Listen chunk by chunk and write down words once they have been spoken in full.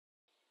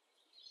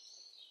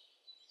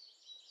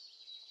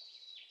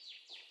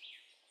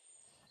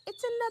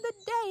It's another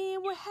day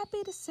and we're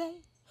happy to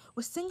say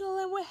we're single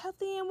and we're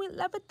healthy and we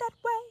love it that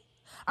way.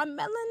 Our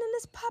melanin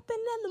is popping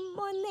in the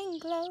morning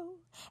glow,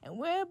 and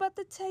we're about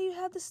to tell you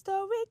how the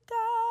story goes.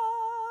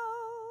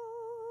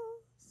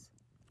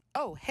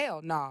 Oh,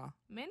 hell nah.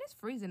 Man, it's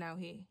freezing out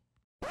here.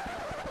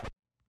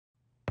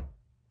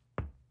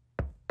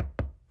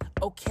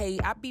 Okay,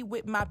 I be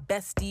with my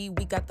bestie.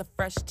 We got the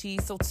fresh tea,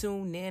 so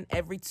tune in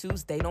every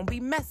Tuesday. Don't be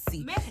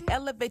messy.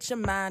 Elevate your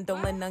mind,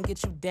 don't let none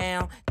get you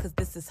down. Cause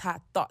this is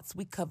Hot Thoughts.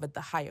 We covered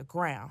the higher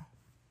ground.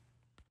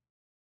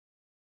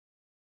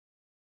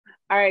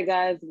 All right,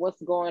 guys,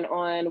 what's going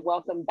on?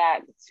 Welcome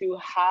back to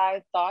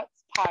High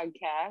Thoughts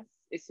Podcast.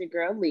 It's your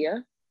girl,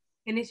 Leah.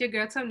 And it's your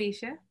girl,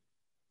 Tonisha.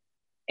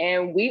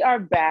 And we are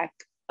back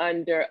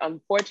under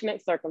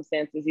unfortunate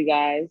circumstances, you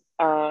guys.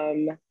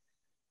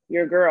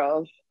 Your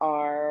girls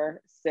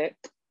are sick.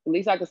 At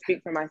least I can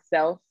speak for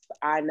myself.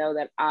 I know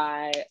that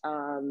I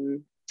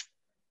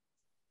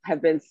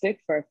have been sick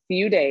for a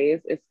few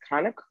days. It's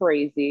kind of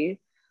crazy.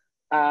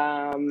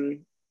 I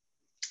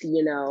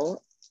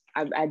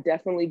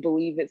definitely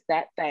believe it's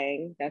that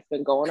thing that's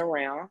been going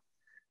around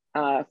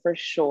for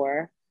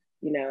sure.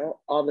 You know,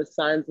 all the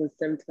signs and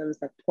symptoms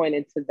have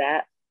pointed to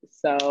that.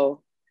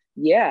 So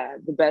yeah,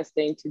 the best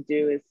thing to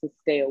do is to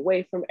stay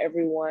away from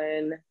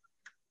everyone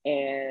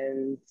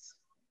and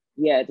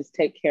yeah, just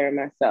take care of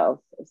myself.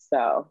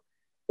 So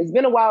it's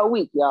been a wild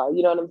week, y'all.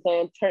 You know what I'm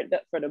saying? Turned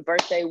up for the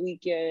birthday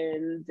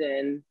weekend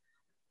and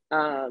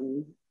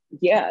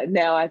yeah,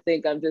 now I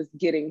think I'm just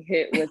getting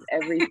hit with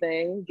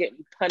everything,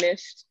 getting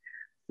punished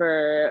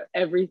for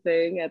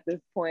everything at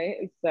this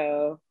point.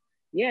 So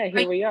yeah,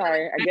 here we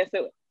are. I guess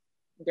it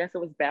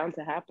was bound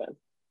to happen.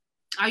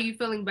 Are you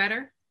feeling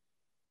better?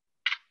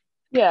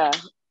 Yeah.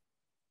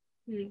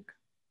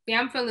 Yeah,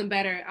 I'm feeling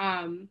better.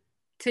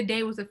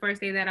 Today was the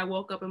first day that I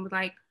woke up and was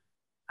like,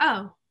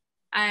 oh,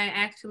 I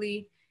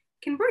actually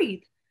can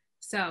breathe.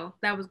 So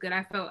that was good.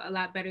 I felt a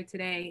lot better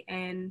today.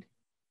 And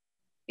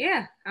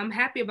yeah, I'm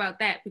happy about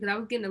that because I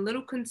was getting a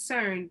little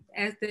concerned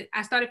as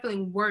I started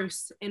feeling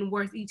worse and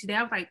worse each day.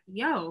 I was like,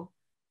 yo,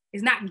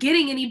 it's not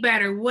getting any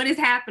better. What is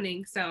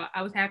happening? So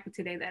I was happy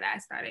today that I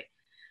started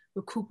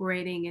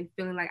recuperating and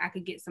feeling like I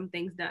could get some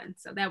things done.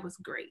 So that was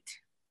great.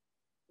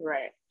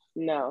 Right.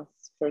 No,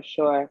 for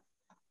sure.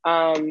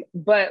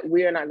 But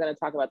we are not going to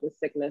talk about the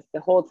sickness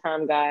the whole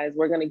time, guys.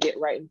 We're going to get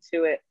right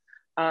into it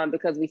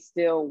because we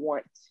still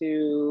want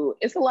to.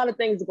 It's a lot of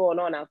things going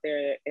on out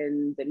there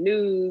in the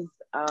news.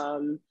 I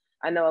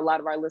know a lot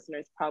of our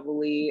listeners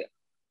probably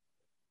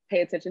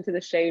pay attention to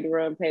the Shade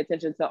Room, pay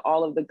attention to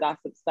all of the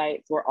gossip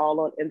sites. We're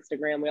all on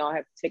Instagram. We all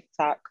have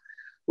TikTok.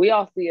 We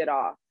all see it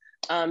all.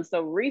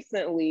 So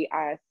recently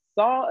I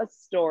saw a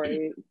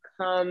story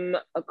come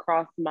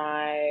across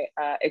my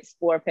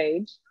Explore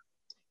page,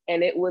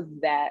 and it was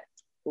that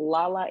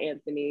Lala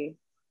Anthony,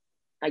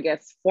 I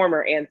guess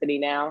former Anthony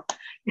now,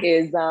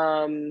 is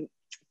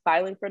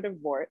filing for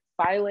divorce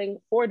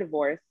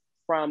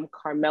from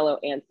Carmelo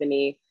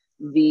Anthony,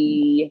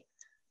 the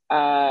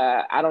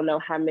I don't know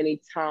how many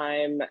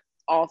time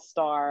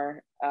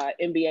All-Star,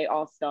 NBA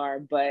All-Star,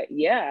 but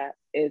yeah,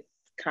 it's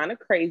kind of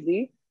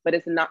crazy, but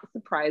it's not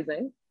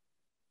surprising.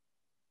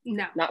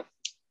 No.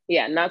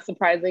 Not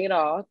surprising at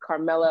all.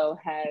 Carmelo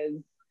has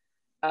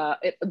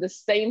the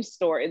same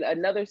story,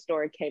 another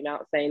story came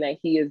out saying that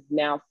he is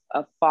now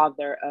a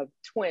father of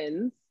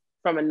twins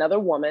from another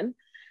woman.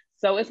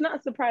 So it's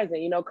not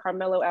surprising. You know,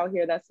 Carmelo out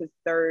here, that's his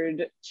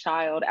third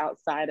child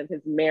outside of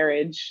his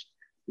marriage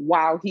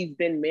while he's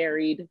been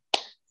married.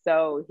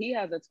 So he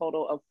has a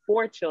total of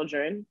 4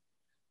 children.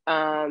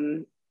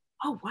 Oh,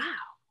 wow.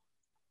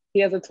 He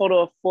has a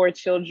total of 4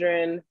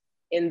 children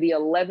in the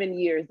 11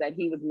 years that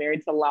he was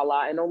married to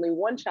Lala, and only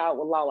 1 child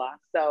with Lala.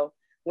 So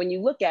when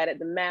you look at it,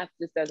 the math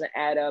just doesn't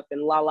add up,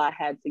 and Lala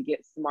had to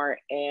get smart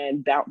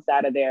and bounce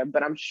out of there.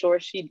 But I'm sure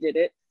she did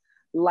it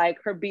like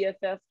her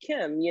BFF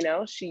Kim. You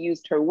know, she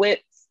used her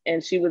wits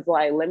and she was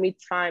like, let me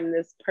time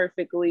this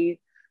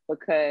perfectly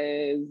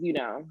because, you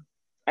know,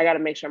 I got to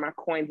make sure my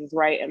coins is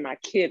right and my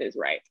kid is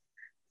right.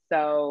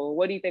 So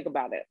what do you think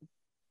about it?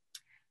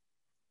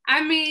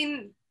 I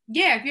mean,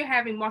 yeah, if you're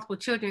having multiple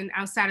children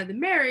outside of the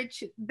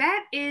marriage,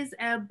 that is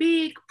a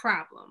big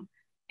problem.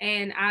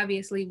 And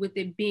obviously with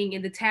it being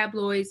in the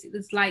tabloids,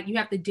 it's like you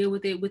have to deal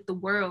with it with the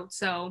world.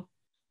 So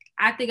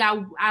I think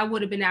I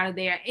would have been out of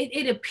there.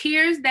 It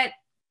appears that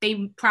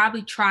they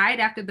probably tried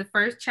after the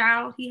first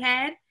child he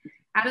had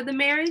out of the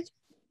marriage.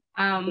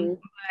 But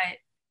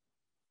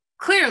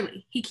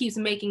clearly he keeps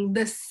making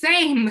the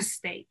same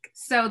mistake.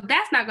 So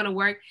that's not going to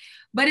work.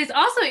 But it's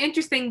also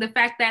interesting the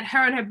fact that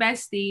her and her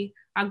bestie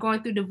are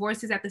going through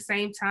divorces at the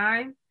same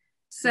time.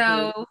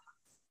 So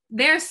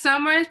their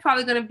summer is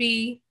probably going to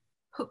be,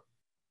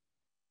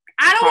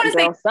 I don't want to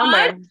say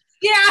fun.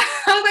 Yeah,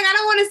 I was like, I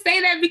don't want to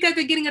say that because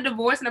they're getting a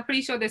divorce and I'm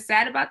pretty sure they're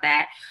sad about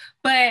that.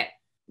 But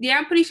yeah,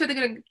 I'm pretty sure they're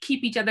going to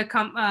keep each other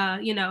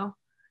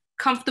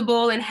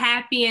comfortable and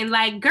happy and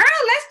like, girl,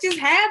 let's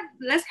have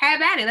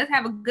at it. Let's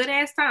have a good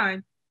ass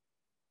time.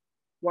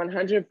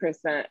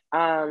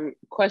 100%.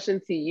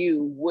 Question to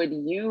you: would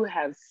you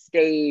have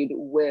stayed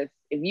with,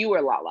 if you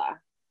were Lala,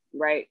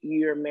 right?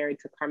 You're married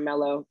to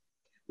Carmelo.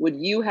 Would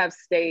you have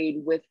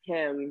stayed with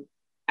him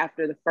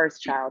after the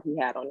first child he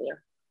had on you?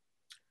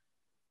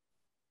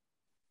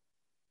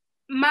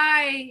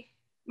 My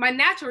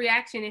natural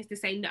reaction is to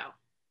say no.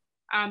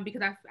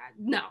 Because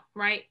no,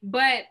 right?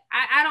 But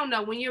I don't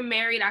know. When you're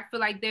married, I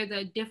feel like there's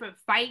a different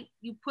fight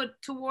you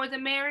put towards a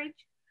marriage.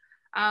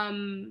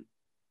 And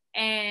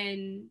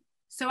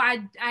so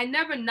I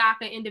never knock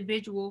an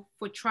individual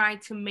for trying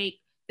to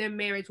make their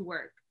marriage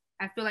work.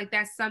 I feel like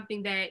that's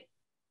something that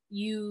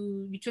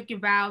you took your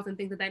vows and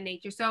things of that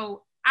nature.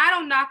 So I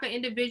don't knock an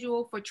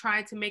individual for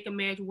trying to make a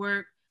marriage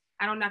work.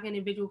 I don't knock an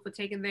individual for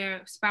taking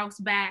their spouse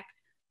back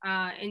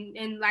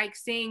and like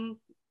seeing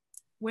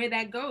where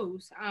that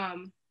goes.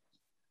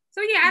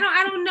 So yeah,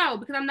 I don't know,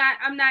 because I'm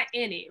not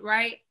in it,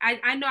 right?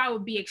 I know I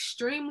would be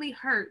extremely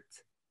hurt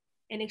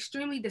and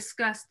extremely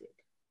disgusted.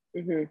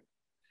 Mm-hmm.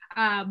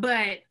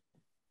 But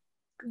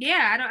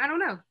yeah, I don't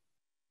know.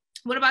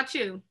 What about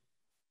you?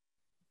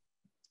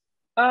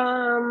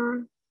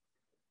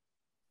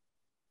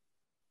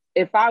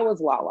 If I was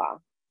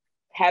Lala,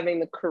 having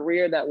the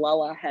career that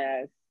Lala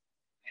has,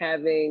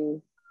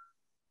 having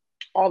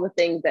all the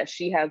things that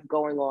she has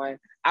going on,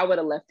 I would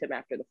have left him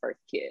after the first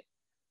kid.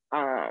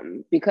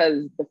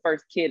 Because the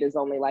first kid is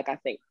only like, I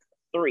think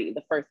 3,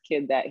 the first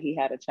kid that he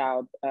had a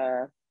child,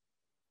 the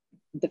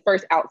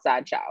first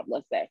outside child,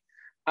 let's say.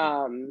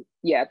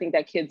 Yeah, I think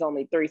that kid's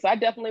only 3. So I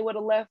definitely would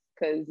have left,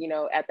 because, you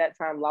know, at that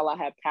time, Lala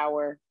had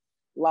power.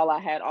 Lala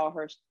had all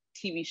her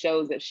TV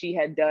shows that she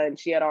had done.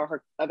 She had all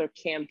her other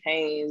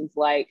campaigns.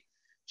 Like,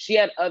 she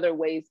had other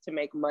ways to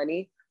make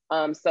money.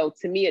 So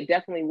to me, it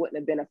definitely wouldn't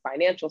have been a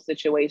financial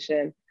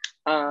situation.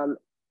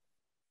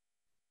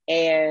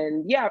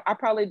 And yeah, I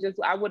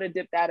would have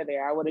dipped out of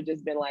there. I would have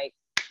just been like,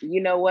 you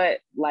know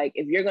what? Like,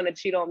 if you're going to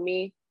cheat on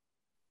me,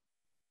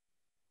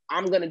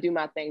 I'm going to do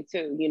my thing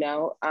too, you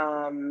know?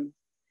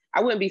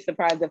 I wouldn't be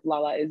surprised if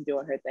Lala is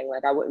doing her thing.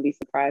 Like, I wouldn't be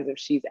surprised if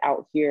she's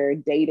out here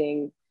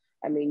dating.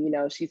 I mean, you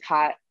know, she's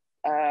hot.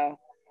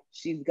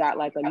 She's got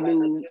like a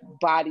new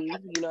body,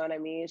 you know what I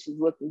mean? She's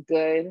looking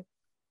good.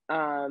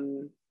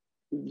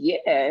 Yeah,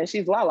 and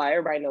she's Lala.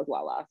 Everybody knows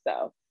Lala.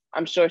 So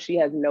I'm sure she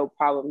has no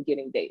problem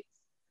getting dates.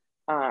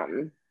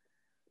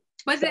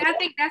 But so, I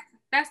think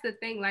that's the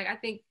thing. Like, I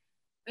think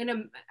in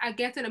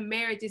a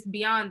marriage, it's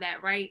beyond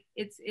that, right?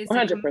 It's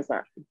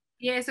 100%.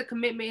 Yeah, it's a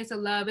commitment. It's a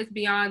love. It's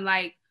beyond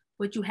like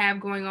what you have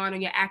going on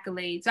your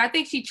accolades. So I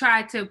think she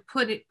tried to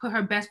put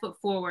her best foot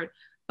forward.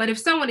 But if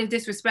someone is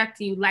disrespecting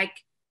you, like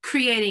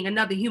creating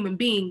another human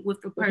being with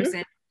the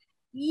person,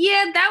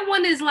 yeah, that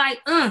one is like,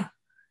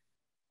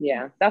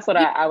 Yeah, that's what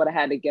I would have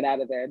had to get out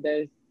of there.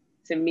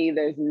 To me,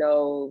 there's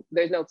no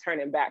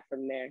turning back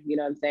from there. You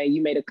know what I'm saying?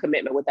 You made a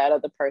commitment with that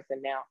other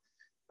person now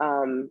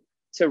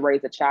to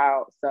raise a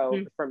child.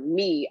 So for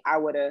me,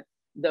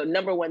 the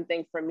number one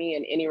thing for me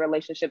in any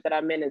relationship that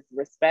I'm in is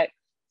respect.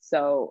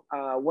 So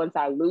once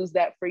I lose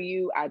that for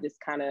you, I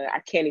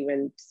can't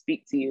even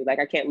speak to you. Like,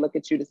 I can't look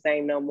at you the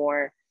same no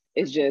more.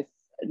 It's just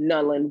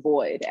null and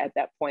void at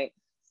that point.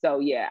 So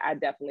yeah, I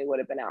definitely would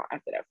have been out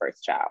after that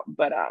first child.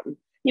 But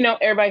you know,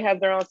 everybody has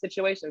their own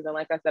situations. And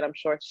like I said, I'm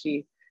sure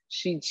she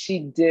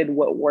did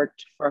what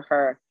worked for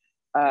her.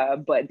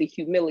 But the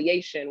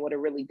humiliation would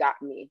have really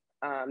got me.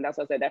 That's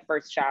what I said, that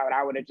first child,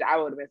 I would have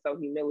been so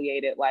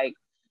humiliated. Like,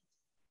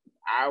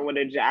 I would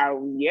have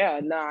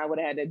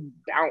had to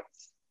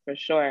bounce for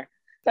sure.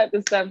 Type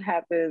of stuff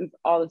happens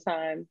all the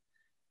time.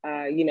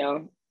 You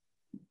know,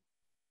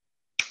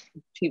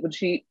 people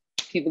cheat,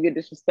 people get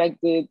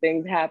disrespected,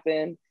 things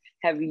happen.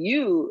 Have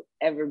you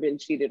ever been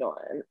cheated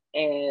on?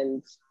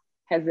 And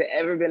has there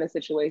ever been a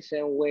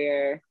situation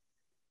where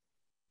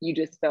you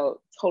just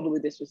felt totally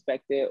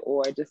disrespected,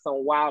 or just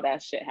some wild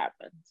ass shit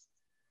happens?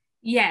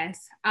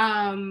 Yes.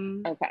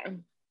 Okay.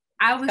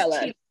 I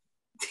was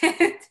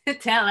cheated.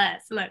 Tell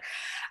us. Look.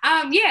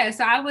 Yeah,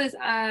 so I was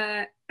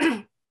I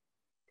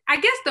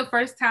guess the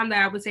first time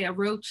that I would say a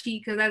real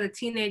cheat, because as a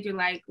teenager,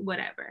 like,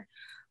 whatever.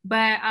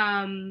 But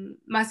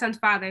my son's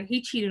father,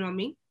 he cheated on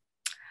me.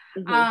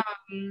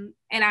 And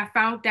I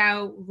found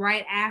out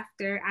right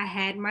after I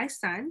had my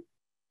son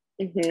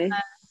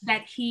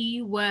that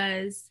he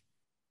was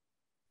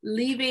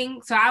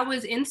leaving. So I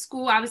was in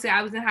school. Obviously,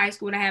 I was in high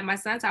school and I had my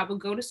son. So I would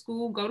go to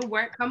school, go to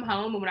work, come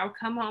home. And when I would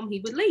come home,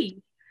 he would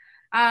leave.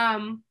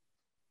 And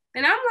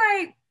I'm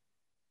like,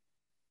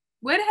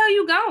 where the hell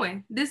you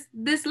going this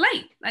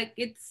late? Like,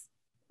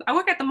 I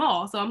work at the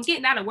mall. So I'm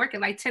getting out of work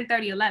at like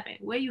 10:30, 11.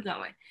 Where you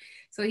going?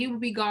 So he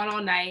would be gone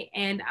all night.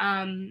 And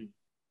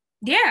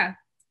yeah,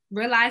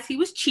 realized he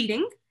was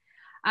cheating.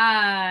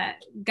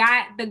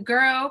 The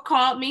girl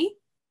called me.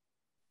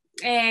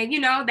 And, you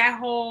know, that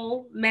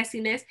whole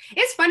messiness.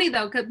 It's funny,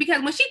 though,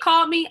 because when she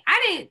called me, I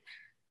didn't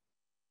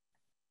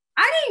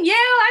yell.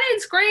 I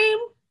didn't scream.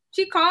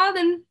 She called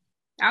and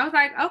I was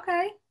like,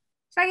 okay.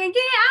 She's like, yeah,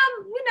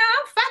 I'm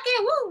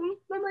fucking woo.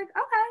 I'm like,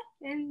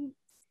 okay. And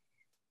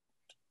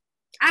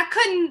I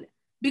couldn't,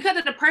 because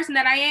of the person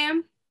that I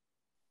am,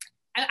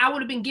 I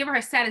would have been giving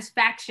her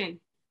satisfaction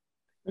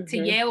to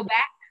Mhm. yell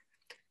back.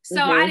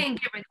 So I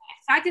didn't give her that.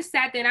 So I just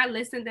sat there and I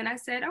listened and I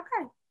said,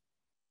 okay,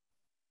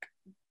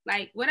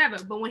 like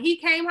whatever. But when he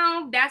came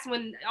home, that's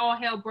when all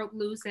hell broke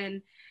loose,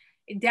 and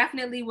it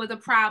definitely was a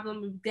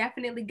problem. It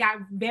definitely got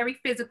very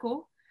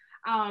physical.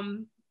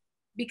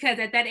 Because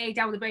at that age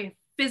I was a very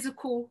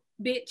physical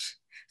bitch.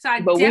 So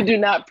we do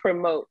not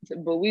promote.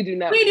 We do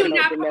not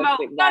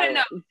promote.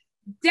 No.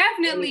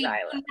 Definitely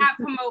do not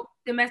promote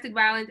domestic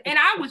violence. And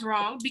I was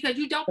wrong, because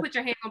you don't put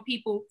your hand on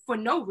people for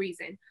no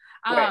reason.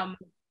 Right.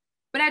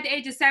 But at the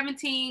age of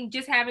 17,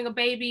 just having a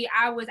baby,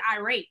 I was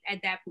irate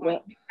at that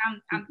point. Yeah.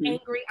 I'm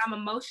angry, I'm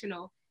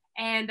emotional.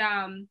 And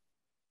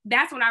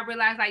that's when I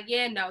realized, like,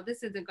 yeah, no,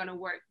 this isn't gonna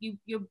work.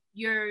 You're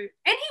and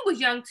he was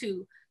young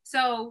too.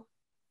 So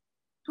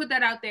put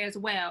that out there as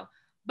well.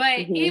 But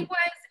it's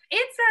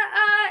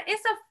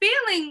a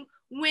feeling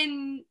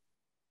when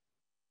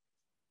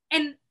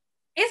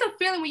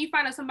you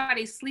find out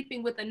somebody's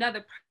sleeping with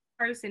another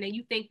person and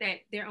you think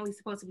that they're only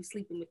supposed to be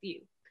sleeping with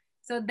you.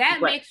 So that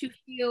makes you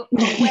feel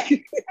wet.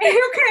 Okay.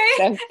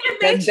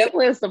 That's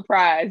definitely a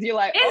surprise. You're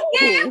like,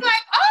 it's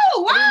like,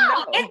 oh,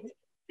 wow. And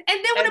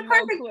then when I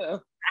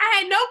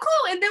had no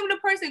clue. And then when the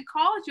person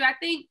calls you, I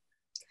think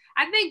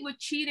with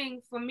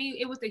cheating, for me,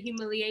 it was the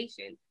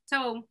humiliation.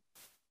 So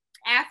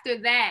after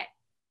that,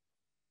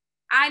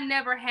 I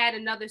never had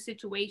another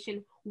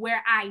situation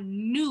where I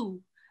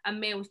knew a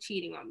man was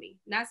cheating on me.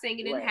 Not saying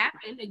it didn't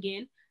happen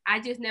again.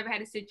 I just never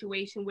had a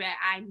situation where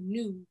I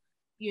knew,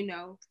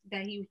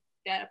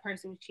 that a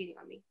person was cheating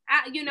on me.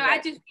 I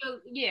just feel,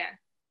 yeah.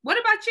 What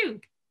about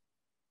you?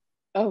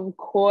 Of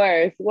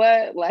course.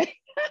 What? Like,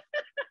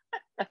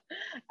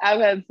 I've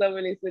had so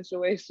many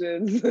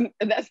situations, and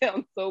that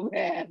sounds so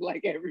bad.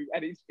 Like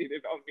everybody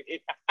cheated on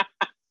me.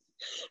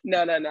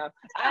 No.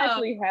 I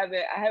actually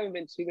haven't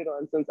been cheated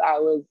on since I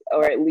was,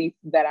 or at least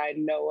that I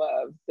know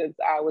of, since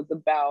I was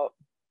about,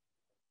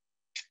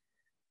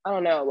 I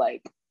don't know,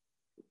 like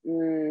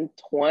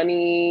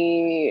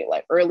 20,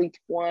 like early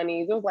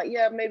 20s. It was like,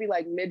 yeah, maybe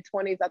like mid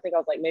 20s. I think I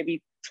was like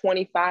maybe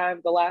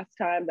 25 the last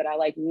time that I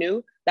like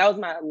knew. That was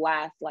my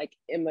last like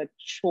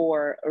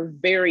immature or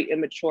very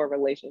immature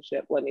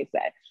relationship, let me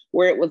say,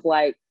 where it was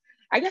like,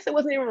 I guess it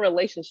wasn't even a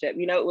relationship.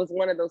 It was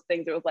one of those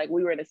things that was like,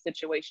 we were in a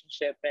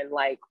situationship and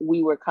like,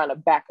 we were kind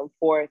of back and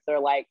forth, or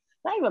like,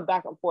 not even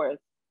back and forth.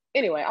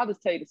 Anyway, I'll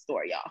just tell you the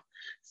story, y'all.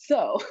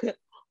 So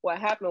what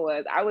happened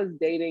was I was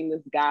dating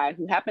this guy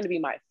who happened to be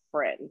my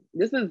friend.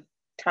 This is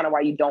kind of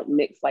why you don't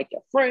mix like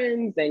your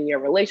friends and your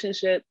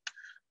relationship.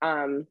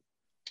 I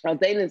was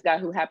dating this guy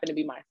who happened to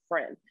be my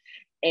friend.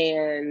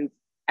 And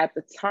at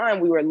the time,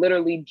 we were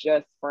literally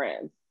just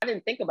friends. I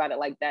didn't think about it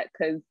like that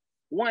because,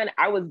 one,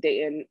 I was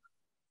dating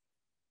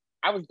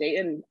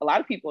a lot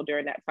of people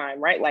during that time,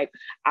 right? Like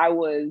I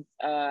was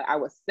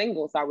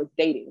single, so I was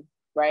dating,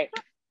 right?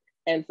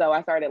 And so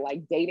I started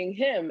like dating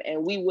him,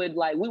 and we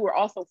were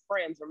also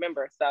friends,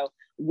 remember? So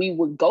we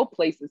would go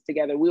places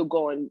together. We would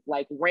go on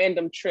like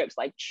random trips,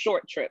 like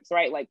short trips,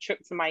 right? Like trip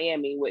to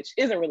Miami, which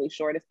isn't really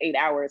short. It's 8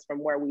 hours from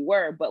where we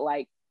were, but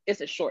like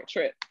it's a short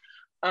trip.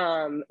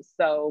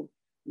 So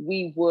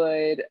we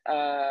would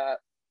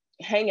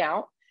hang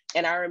out.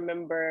 And I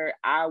remember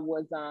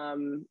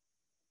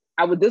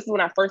this is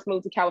when I first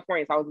moved to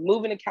California. So I was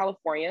moving to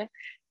California,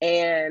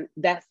 and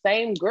that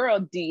same girl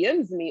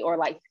DMs me or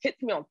like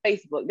hits me on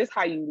Facebook. This is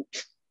how you,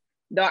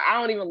 no, I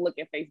don't even look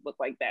at Facebook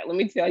like that. Let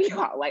me tell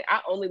y'all, like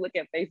I only look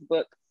at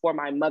Facebook for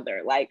my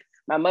mother. Like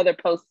my mother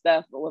posts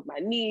stuff with my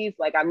niece.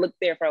 Like I look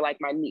there for like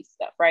my niece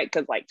stuff, right?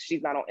 Cause like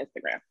she's not on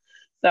Instagram.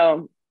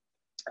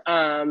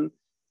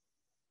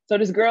 So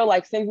this girl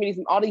like sends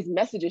me all these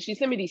messages. She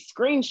sent me these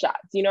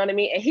screenshots, you know what I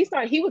mean? And he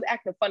was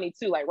acting funny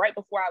too. Like right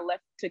before I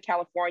left to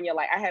California,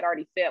 like I had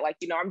already said, like,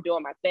 I'm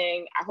doing my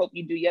thing. I hope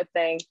you do your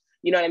thing.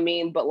 You know what I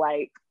mean? But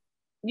like,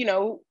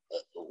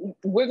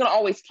 we're going to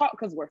always talk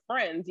because we're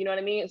friends. You know what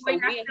I mean? So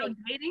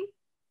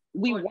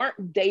we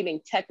weren't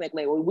dating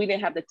technically. We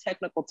didn't have the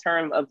technical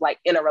term of like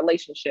in a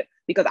relationship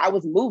because I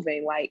was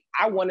moving. Like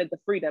I wanted the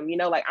freedom,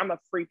 like I'm a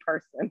free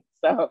person.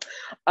 So,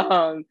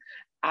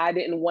 I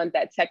didn't want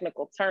that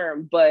technical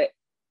term, but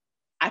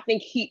I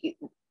think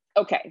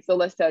okay, so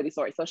let's tell you the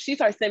story. So she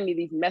started sending me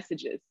these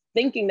messages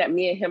thinking that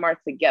me and him are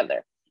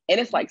together. And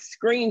it's like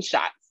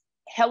screenshots,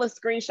 hella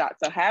screenshots.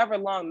 So however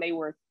long they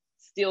were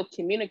still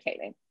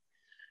communicating.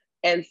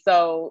 And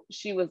so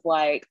she was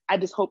like, I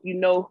just hope you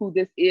know who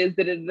this is.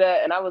 Da, da,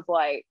 da. And I was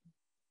like,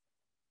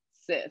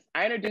 sis,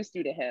 I introduced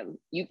you to him.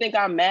 You think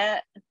I'm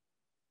mad?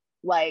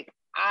 Like,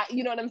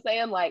 you know what I'm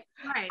saying? Like,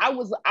 right. I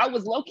was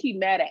low-key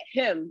mad at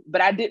him,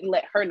 but I didn't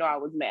let her know I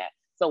was mad.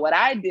 So what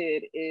I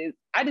did is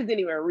I just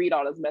didn't even read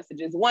all those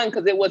messages. One,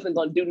 because it wasn't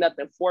going to do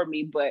nothing for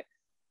me, but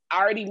I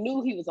already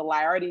knew he was a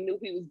liar. I already knew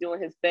he was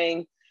doing his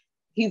thing.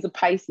 He's a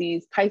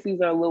Pisces.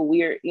 Pisces are a little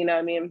weird, you know what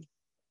I mean?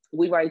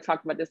 We've already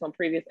talked about this on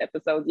previous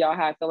episodes, y'all,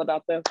 how I feel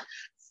about them.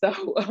 So,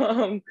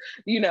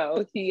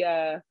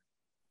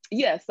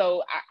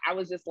 so I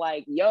was just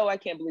like, yo, I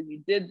can't believe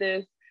you did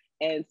this.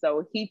 And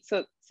so he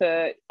took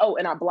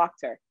and I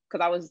blocked her.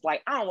 because I was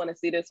like, I don't want to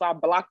see this. So I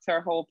blocked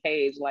her whole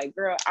page. Like,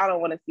 girl, I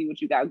don't want to see what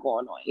you got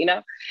going on, you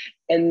know?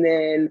 And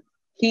then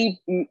he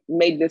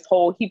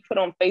put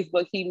on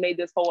Facebook, he made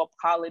this whole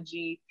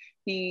apology.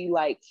 He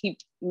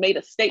made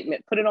a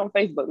statement, put it on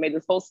Facebook, made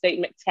this whole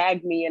statement,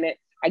 tagged me in it.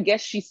 I guess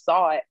she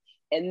saw it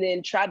and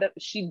then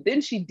she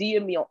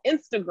DM'd me on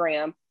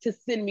Instagram to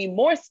send me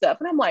more stuff.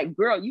 And I'm like,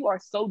 girl, you are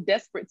so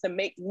desperate to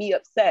make me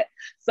upset.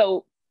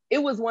 So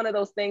it was one of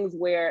those things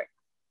where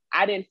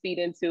I didn't feed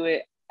into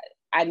it.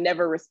 I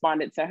never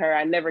responded to her.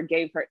 I never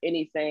gave her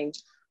anything.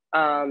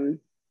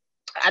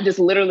 I just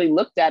literally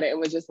looked at it and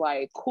was just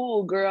like,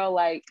 cool, girl.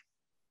 Like,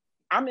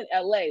 I'm in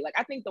LA. Like,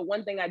 I think the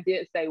one thing I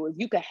did say was,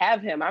 you could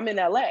have him. I'm in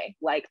LA.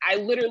 Like, I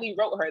literally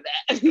wrote her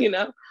that, you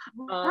know?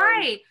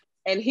 Right.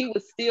 And he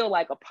was still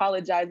like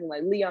apologizing,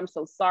 like, Leah, I'm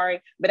so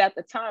sorry. But at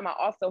the time, I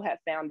also had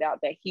found out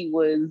that he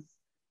was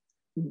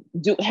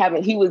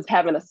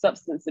having a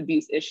substance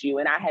abuse issue,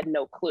 and I had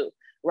no clue,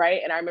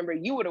 right? And I remember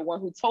you were the one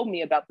who told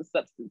me about the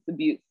substance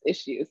abuse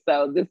issue.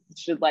 So this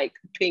should like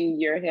ping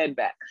your head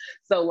back.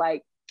 So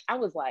like, I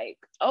was like,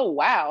 oh,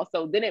 wow.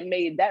 So then it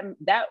made that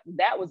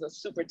was a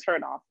super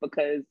turn off,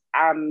 because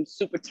I'm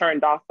super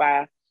turned off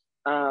by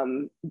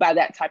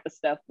that type of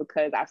stuff,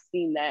 because I've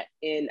seen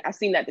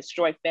that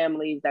destroy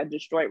families, that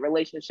destroy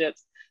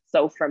relationships.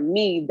 So for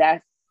me,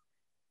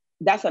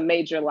 that's a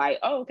major like,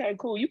 oh, okay,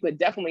 cool. You could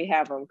definitely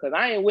have them, because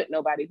I ain't with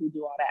nobody who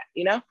do all that,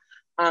 you know?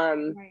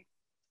 Right.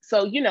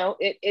 So, you know,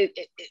 it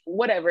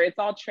whatever, it's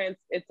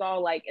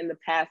all like in the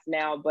past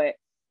now, but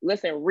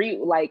listen,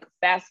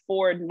 fast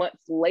forward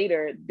months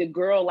later, the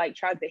girl like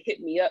tried to hit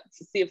me up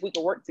to see if we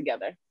could work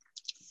together.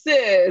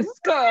 Sis,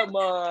 come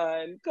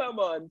on,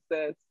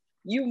 sis.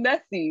 You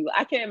messy.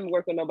 I can't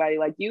work with nobody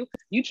like you.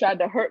 You tried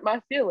to hurt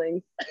my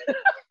feelings.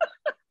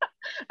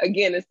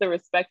 Again, it's the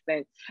respect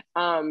thing.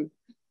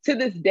 To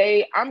this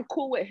day, I'm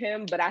cool with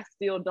him, but I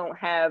still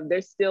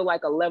there's still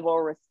like a level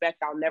of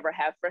respect I'll never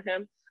have for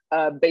him,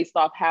 based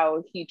off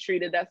how he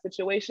treated that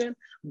situation.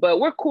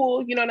 But we're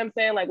cool, you know what I'm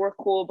saying? Like, we're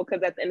cool,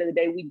 because at the end of the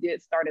day, we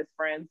did start as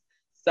friends.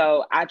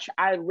 So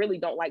I really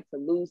don't like to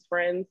lose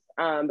friends,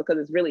 because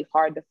it's really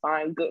hard to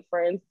find good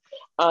friends.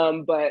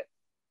 But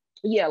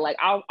yeah, like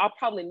I'll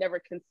probably never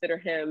consider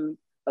him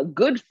a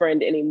good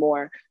friend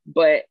anymore.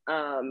 But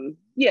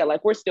yeah,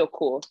 like we're still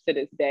cool to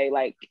this day.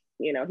 Like,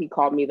 you know, he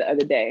called me the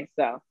other day,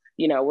 so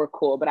you know, we're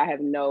cool. But I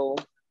have no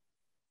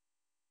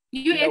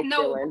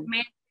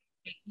romantic.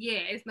 Yeah,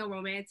 it's no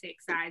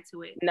romantic side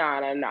to it.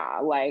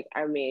 Nah. Like,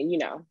 I mean, you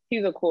know,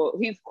 he's a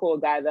cool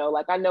guy though.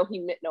 Like, I know he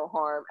meant no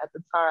harm at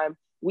the time.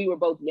 We were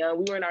both young.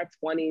 We were in our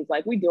 20s.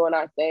 Like, we doing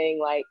our thing.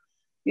 Like,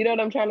 you know what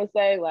I'm trying to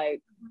say?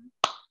 Like,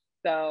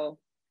 so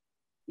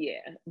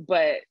yeah.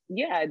 But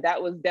yeah,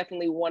 that was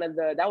definitely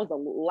that was the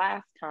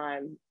last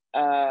time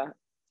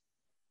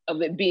of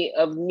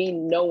me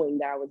knowing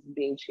that I was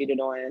being cheated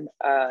on.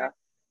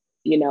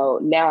 You know,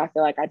 now I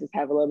feel like I just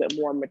have a little bit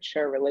more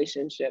mature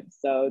relationship.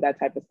 So that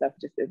type of stuff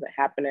just isn't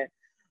happening.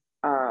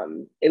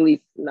 At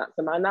least not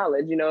to my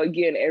knowledge. You know,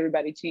 again,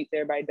 everybody cheats,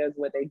 everybody does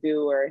what they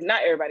do, or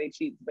not everybody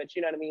cheats, but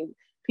you know what I mean?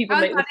 People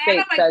make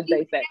mistakes, as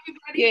they say.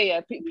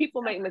 Yeah.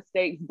 People make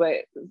mistakes,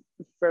 but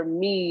for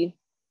me,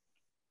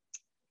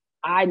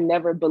 I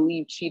never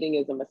believe cheating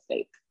is a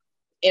mistake.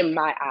 In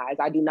my eyes,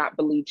 I do not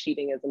believe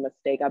cheating is a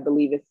mistake. I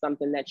believe it's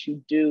something that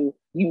you do.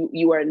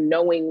 You are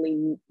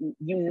knowingly,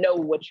 you know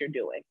what you're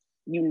doing.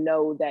 You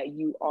know that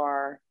you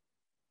are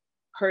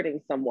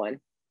hurting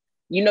someone.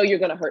 You know you're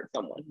going to hurt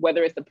someone,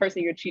 whether it's the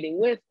person you're cheating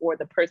with or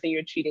the person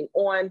you're cheating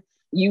on.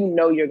 You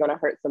know you're going to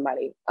hurt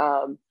somebody.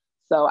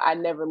 So I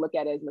never look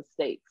at it as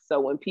mistakes.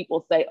 So when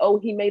people say, "Oh,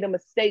 he made a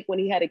mistake when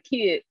he had a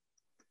kid,"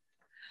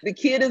 the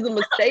kid is a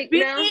mistake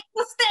now.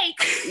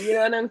 Mistake. You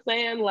know what I'm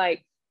saying?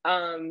 Like,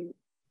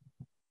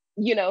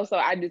 you know, so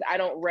I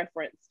don't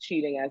reference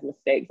cheating as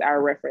mistakes. I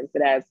reference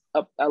it as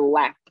a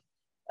lack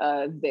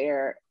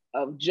there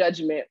of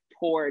judgment,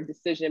 poor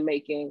decision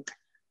making,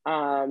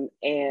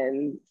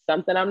 and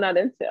something I'm not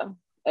into.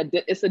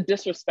 It's a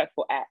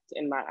disrespectful act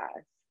in my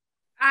eyes.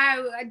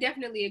 I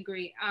definitely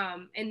agree.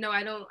 And no,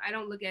 I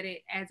don't look at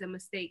it as a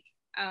mistake,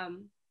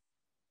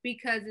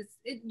 because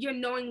you're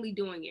knowingly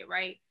doing it,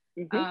 right?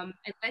 Mm-hmm.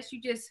 Unless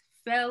you just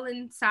fell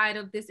inside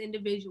of this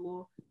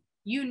individual,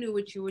 you knew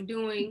what you were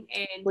doing,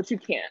 and but you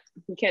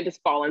can't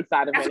just fall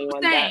inside of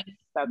anyone. That's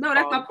that's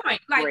my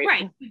point. Like, great.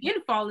 Right, you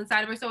didn't fall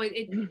inside of her, so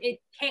it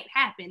can't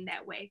happen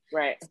that way.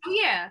 Right. So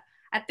yeah,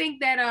 I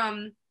think that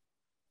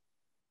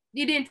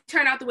it didn't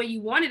turn out the way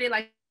you wanted it.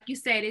 Like you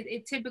said,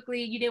 it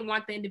typically, you didn't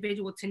want the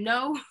individual to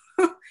know.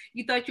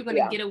 You thought you were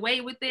going to get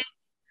away with it.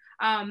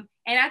 And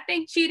I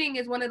think cheating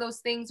is one of those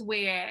things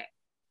where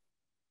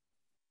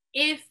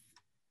if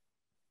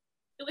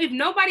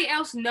nobody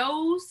else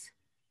knows,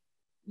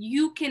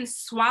 you can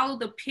swallow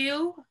the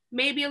pill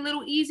maybe a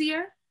little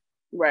easier.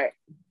 Right.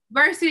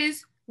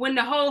 Versus when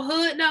the whole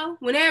hood know,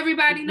 when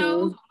everybody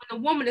knows, when the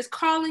woman is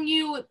calling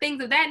you,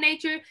 things of that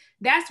nature,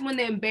 that's when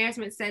the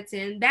embarrassment sets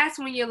in. That's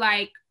when you're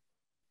like,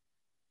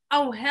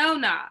 oh, hell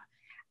nah.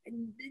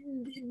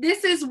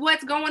 This is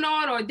what's going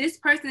on, or this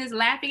person is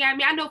laughing at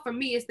me. I know for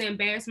me, it's the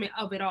embarrassment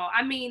of it all.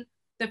 I mean,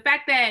 the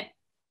fact that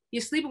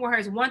you're sleeping with her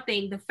is one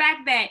thing. The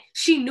fact that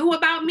she knew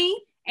about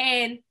me,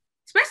 and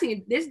especially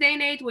in this day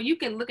and age where you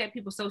can look at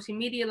people's social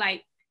media,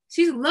 like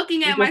she's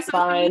looking at my social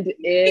find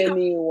media.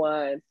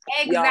 anyone.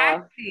 Exactly.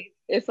 Y'all,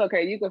 it's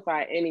okay. You can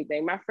find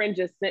anything. My friend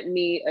just sent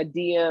me a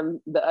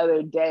DM the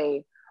other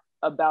day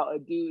about a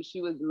dude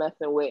she was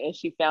messing with, and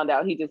she found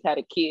out he just had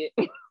a kid.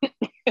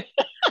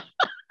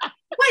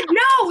 But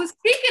no,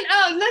 speaking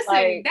of, listen,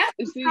 like, that's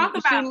what we talk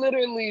about. She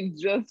literally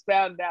just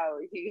found out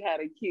he had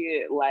a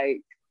kid,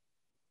 like,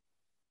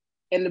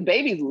 and the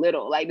baby's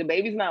little. Like, the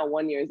baby's not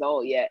 1 year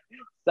old yet.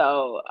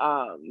 So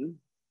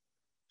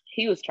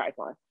he was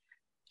trifling.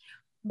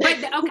 But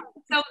okay,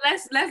 so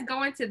let's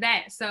go into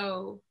that.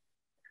 So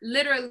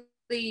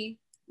literally,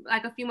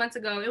 like a few months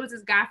ago, it was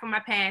this guy from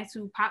my past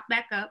who popped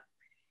back up,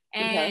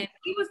 and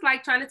he was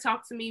like trying to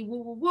talk to me,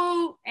 woo woo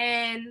woo,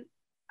 and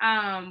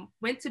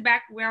went to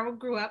back where I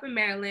grew up in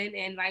Maryland,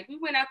 and like we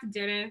went out to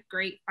dinner,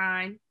 great,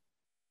 fine.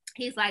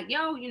 He's like,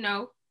 yo, you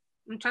know,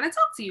 I'm trying to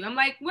talk to you. I'm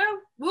like, well,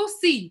 we'll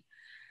see.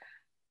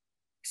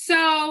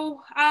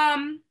 So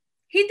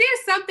he did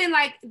something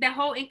like the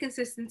whole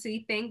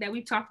inconsistency thing that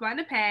we've talked about in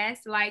the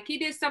past. Like he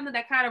did something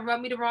that kind of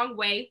rubbed me the wrong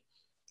way.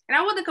 And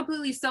I wasn't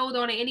completely sold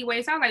on it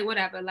anyway. So I was like,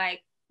 whatever,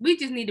 like we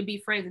just need to be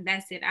friends and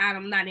that's it.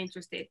 I'm not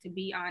interested, to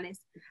be honest.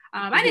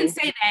 I didn't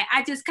say that.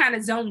 I just kind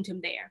of zoned him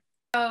there.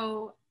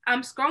 So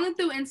I'm scrolling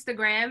through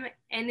Instagram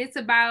and it's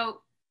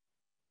about,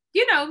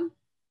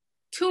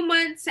 2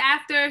 months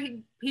after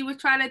he was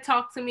trying to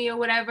talk to me or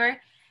whatever.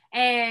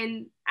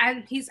 And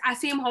I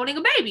see him holding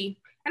a baby.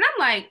 And I'm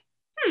like,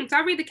 so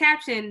I read the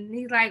caption.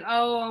 He's like,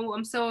 oh,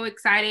 I'm so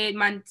excited.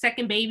 My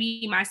second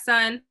baby, my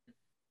son.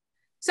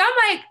 So I'm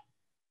like,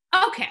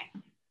 okay,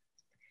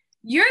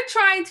 you're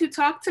trying to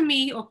talk to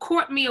me or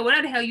court me or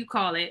whatever the hell you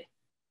call it,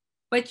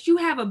 but you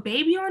have a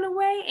baby on the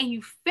way and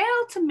you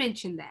failed to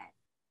mention that.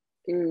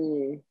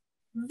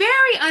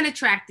 Very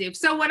unattractive.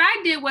 So what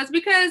I did was,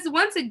 because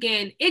once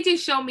again, it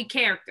just showed me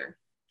character.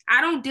 I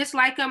don't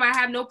dislike him. I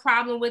have no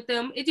problem with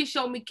him. It just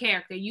showed me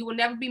character. You will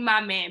never be my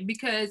man,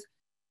 because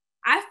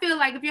I feel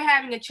like if you're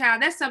having a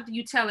child, that's something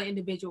you tell an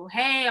individual.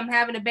 Hey, I'm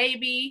having a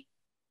baby.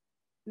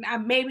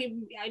 Maybe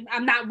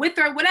I'm not with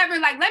her, whatever.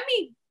 Like, let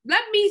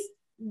me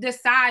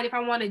decide if I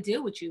want to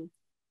deal with you,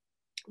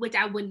 which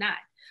I would not.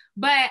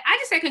 But I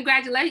just said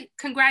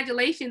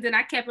congratulations, and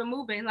I kept it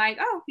moving. Like,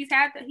 oh, he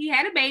had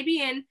a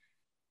baby, and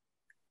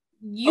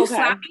you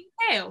sloppy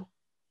hell.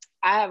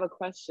 I have a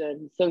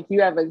question. Since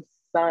you have a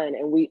son,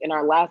 and we in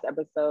our last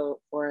episode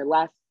or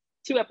last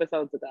 2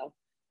 episodes ago,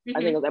 I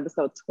think it was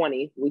episode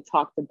 20, we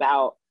talked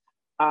about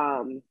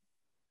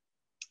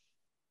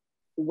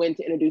when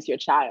to introduce your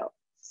child.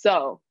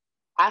 So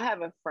I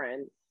have a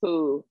friend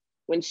who,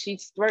 when she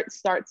first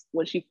starts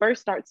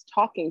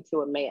talking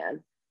to a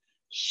man,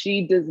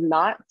 she does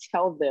not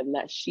tell them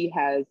that she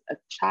has a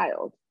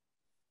child.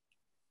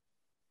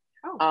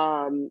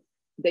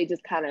 They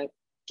just kind of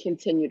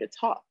continue to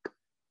talk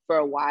for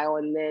a while,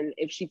 and then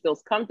if she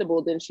feels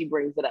comfortable, then she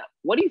brings it up.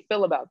 What do you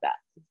feel about that?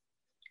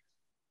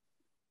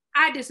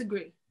 I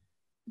disagree.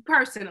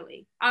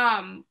 Personally,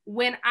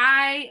 when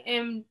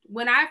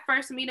I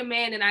first meet a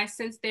man and I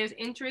sense there's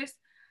interest,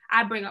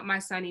 I bring up my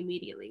son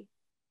immediately.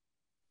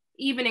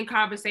 Even in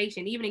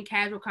conversation, even in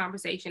casual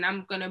conversation,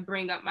 I'm gonna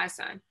bring up my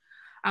son,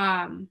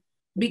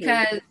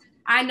 because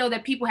I know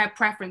that people have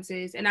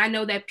preferences, and I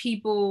know that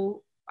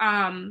people,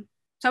 some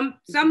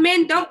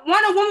men don't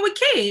want a woman with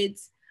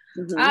kids,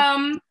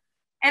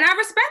 and I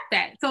respect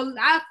that. So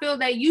I feel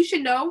that you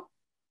should know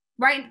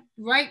right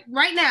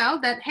now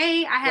that,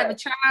 hey, I have a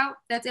child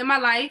that's in my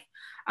life,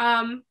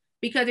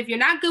 because if you're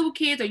not good with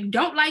kids, or you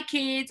don't like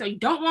kids, or you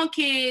don't want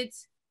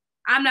kids,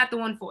 I'm not the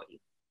one for you.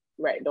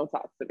 Right. Don't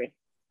talk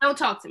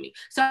to me.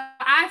 So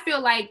I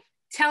feel like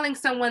telling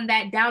someone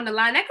that down the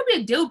line, that could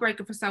be a deal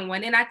breaker for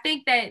someone. And I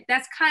think that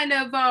that's kind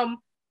of a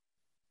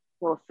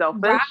little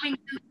selfish.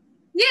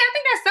 Yeah, I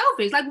think that's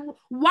selfish. Like,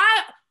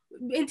 why,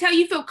 until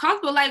you feel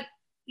comfortable, like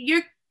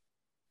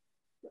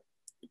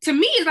to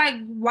me, it's like,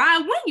 why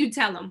wouldn't you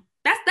tell them?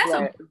 That's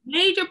right. A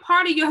major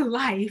part of your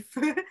life.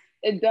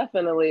 It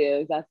definitely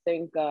is. I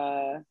think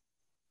the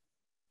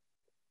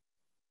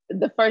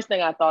first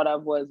thing I thought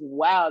of was,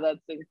 wow,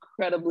 that's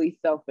incredibly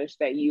selfish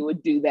that you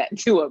would do that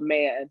to a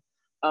man,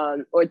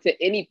 or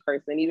to any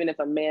person. Even if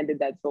a man did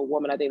that to a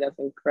woman, I think that's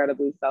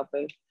incredibly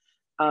selfish,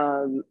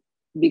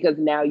 because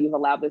now you've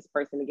allowed this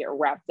person to get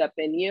wrapped up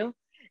in you.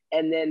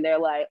 And then they're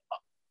like, oh,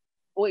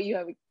 wait, you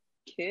have a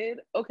kid?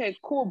 Okay,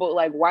 cool. But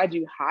like, why'd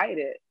you hide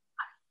it?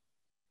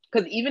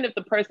 Because even if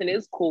the person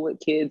is cool with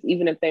kids,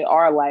 even if they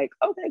are like,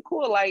 okay,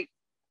 cool, like,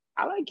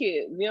 I like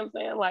kids, you know what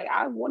I'm saying? Like,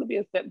 I want to be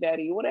a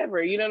stepdaddy,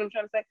 whatever, you know what I'm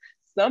trying to say?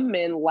 Some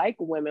men like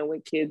women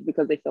with kids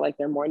because they feel like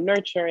they're more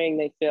nurturing.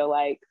 They feel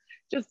like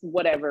just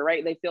whatever,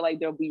 right? They feel like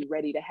they'll be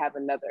ready to have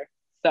another.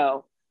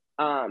 So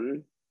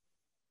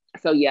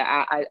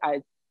yeah,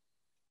 I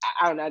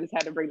don't know. I just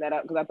had to bring that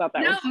up because I thought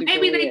that was super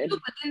maybe weird. They do,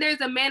 but then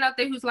there's a man out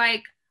there who's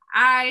like,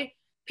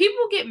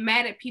 people get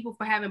mad at people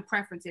for having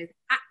preferences.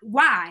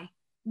 Why?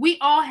 We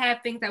all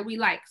have things that we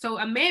like. So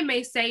a man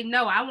may say,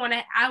 no, I want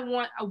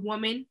a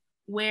woman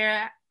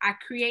where I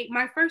create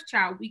my first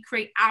child. We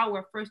create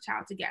our first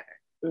child together.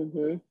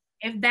 Mm-hmm.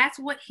 If that's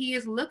what he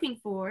is looking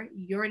for,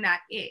 you're not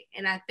it.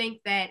 And I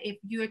think that if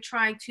you're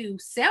trying to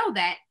sell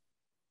that,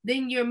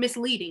 then you're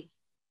misleading.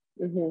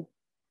 Mm-hmm.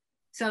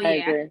 So I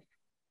agree.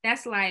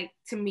 That's like,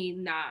 to me,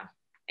 nah.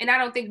 And I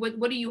don't think,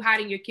 what are you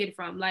hiding your kid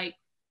from? Like,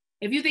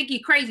 if you think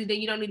he's crazy, then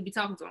you don't need to be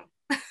talking to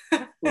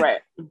him.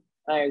 Right.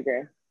 I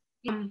agree.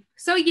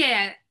 So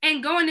yeah,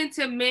 and going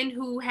into men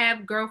who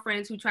have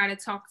girlfriends who try to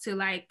talk to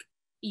like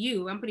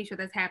you, I'm pretty sure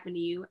that's happened to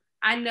you.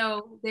 I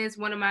know there's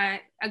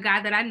a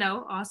guy that I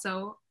know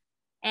also,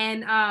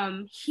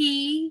 and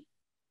he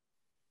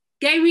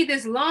gave me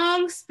this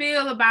long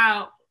spiel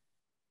about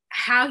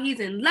how he's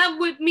in love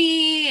with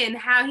me and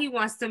how he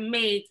wants to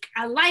make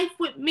a life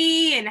with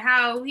me and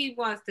how he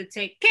wants to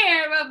take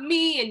care of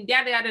me and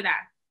da da da da.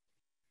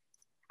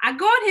 I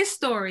go on his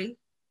story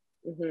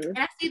and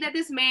I see that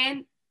this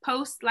man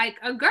posts like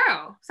a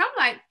girl. So I'm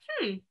like,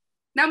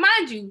 Now,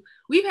 mind you,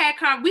 we had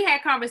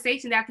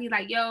conversations after he's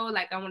like, yo,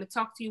 like I want to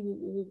talk to you. Woo,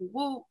 woo, woo,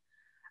 woo.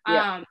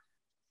 Yeah.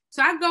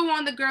 So I go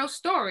on the girl's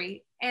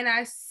story and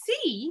I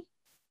see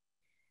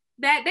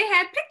that they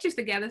had pictures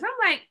together. So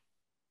I'm like,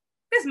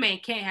 this man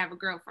can't have a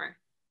girlfriend.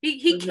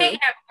 He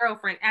can't have a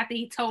girlfriend after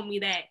he told me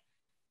that,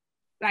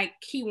 like,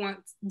 he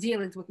wants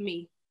dealings with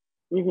me.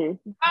 Oh,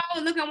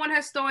 look at one of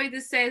her stories.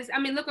 It says,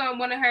 look at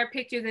one of her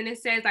pictures and it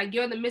says, like,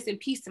 you're the missing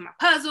piece to my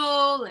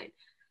puzzle. And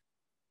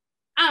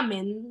I'm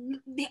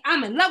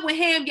in love with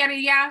him, yada,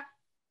 yada.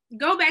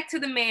 Go back to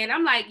the man.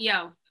 I'm like,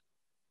 yo,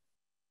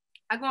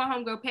 I go on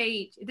homegirl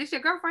page. Is this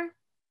your girlfriend?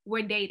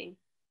 We're dating.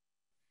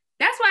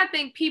 That's why I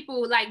think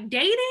people like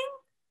dating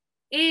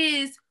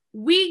is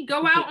we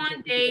go out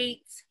on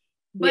dates,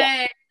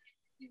 but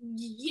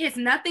it's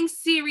nothing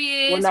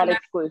serious. We're not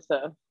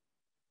exclusive.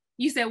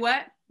 You said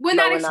what? We're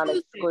not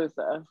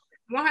exclusive.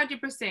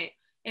 100%.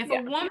 If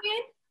a woman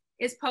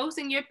is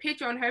posting your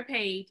picture on her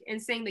page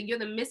and saying that you're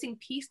the missing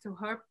piece to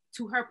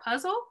her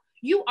puzzle,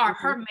 you are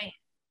her man.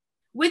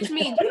 Which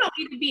means you don't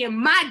need to be in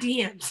my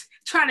DMs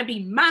trying to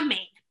be my man.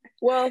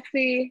 Well,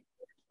 see,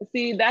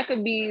 that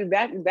could be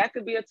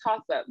a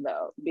toss-up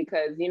though,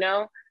 because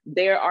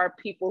there are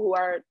people who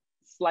are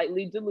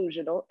slightly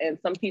delusional and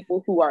some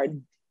people who are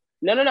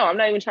no, I'm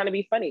not even trying to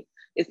be funny.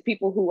 It's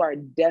people who are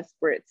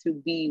desperate to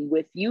be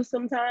with you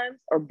sometimes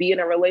or be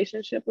in a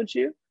relationship with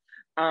you.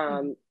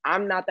 I'm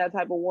not that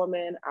type of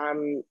woman.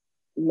 I'm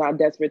not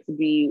desperate to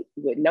be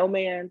with no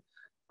man.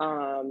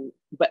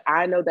 But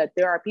I know that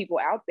there are people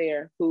out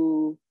there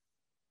who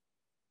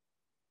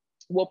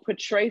will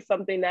portray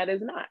something that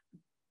is not.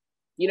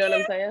 You know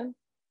what I'm saying?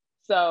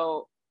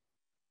 So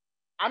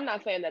I'm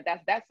not saying that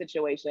that's that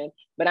situation,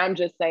 but I'm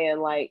just saying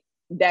like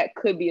that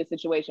could be a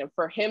situation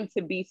for him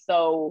to be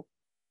so,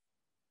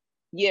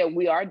 yeah,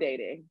 we are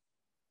dating,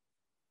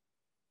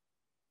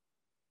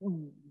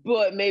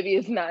 but maybe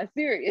it's not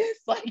serious.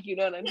 Like, you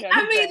know what I'm trying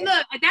to say?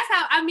 Look, that's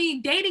how,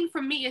 dating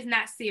for me is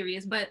not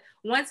serious. But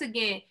once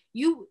again,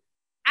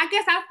 I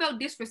guess I felt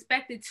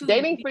disrespected too.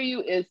 Dating for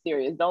you is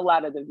serious. Don't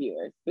lie to the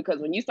viewers. Because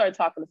when you start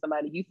talking to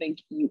somebody, you think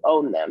you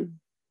own them.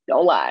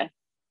 Don't lie.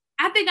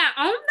 I think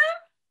I own them?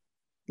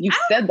 You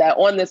said that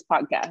on this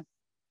podcast.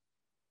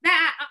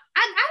 That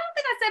I don't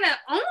think I said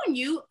I own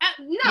you.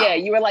 No. Yeah,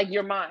 you were like,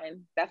 you're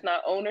mine. That's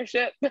not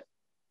ownership.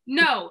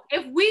 No,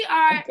 if we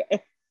are,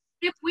 okay.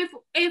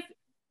 if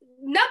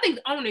nothing's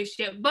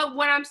ownership, but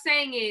what I'm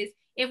saying is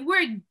if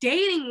we're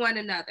dating one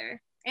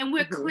another and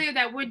we're clear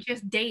that we're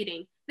just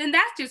dating, then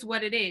that's just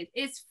what it is.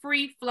 It's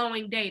free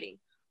flowing dating.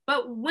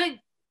 But when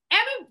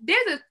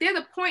there's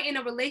a point in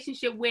a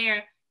relationship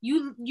where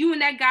you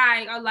and that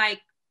guy are like,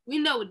 we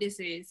know what this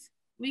is.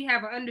 We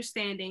have an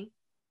understanding.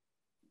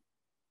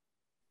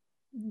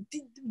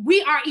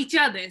 We are each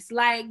other's.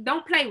 Like,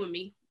 don't play with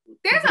me.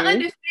 There's an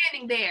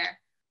understanding there.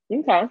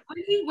 Okay.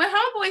 When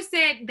homeboy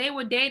said they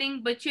were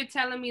dating, but you're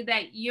telling me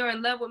that you're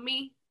in love with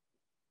me,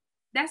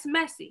 that's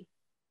messy.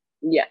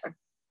 Yeah.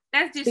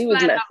 That's just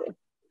flat out.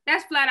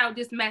 That's flat out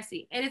just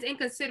messy. And it's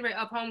inconsiderate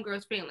of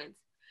homegirl's feelings.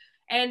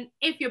 And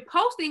if you're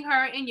posting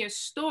her in your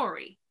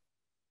story,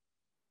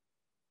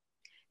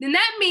 then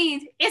that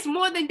means it's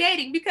more than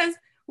dating, because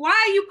why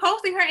are you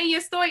posting her in your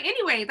story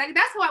anyways? Like,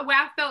 that's where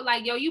I felt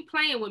like, yo, you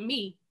playing with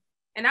me.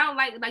 And I don't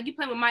like you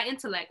playing with my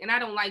intellect. And I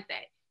don't like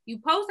that. You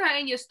post her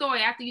in your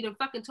story after you done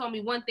fucking told me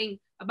one thing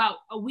about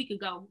a week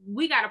ago.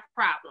 We got a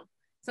problem.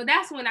 So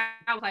that's when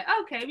I was like,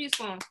 okay, we just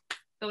gonna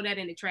throw that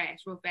in the trash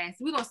real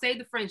fast. We're gonna save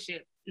the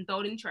friendship and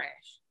throw it in the trash.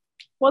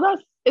 Well,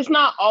 it's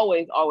not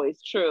always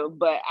true,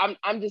 but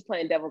I'm just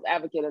playing devil's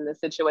advocate in this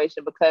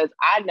situation because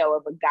I know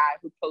of a guy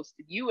who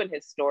posted you in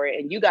his story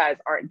and you guys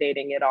aren't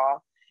dating at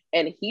all.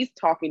 And he's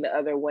talking to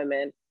other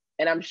women.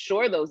 And I'm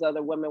sure those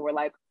other women were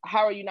like,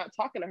 how are you not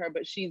talking to her?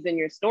 But she's in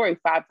your story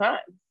 5 times.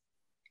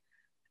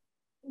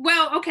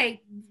 Well,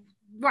 okay,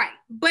 right.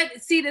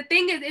 But see, the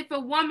thing is, if a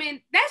woman,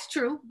 that's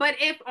true. But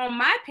if on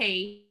my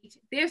page,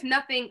 there's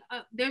nothing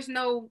of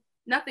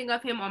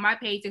him on my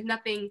page. There's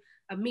nothing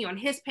of me on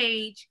his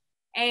page.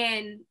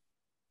 And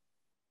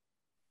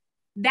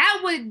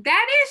that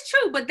is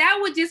true. But that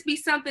would just be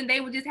something they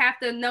would just have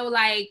to know,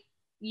 like,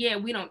 yeah,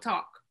 we don't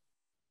talk.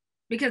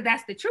 Because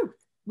that's the truth.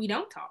 We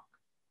don't talk.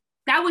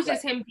 That was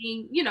just him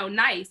being,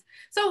 nice.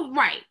 So,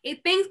 right,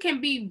 things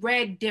can be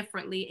read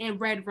differently and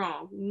read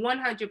wrong,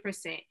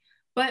 100%.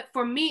 But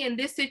for me in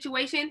this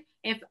situation,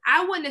 if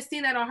I wouldn't have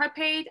seen that on her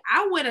page,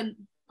 I would have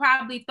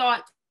probably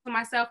thought to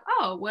myself,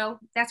 oh, well,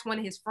 that's one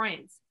of his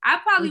friends. I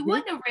probably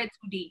wouldn't have read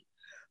too deep.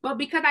 But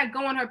because I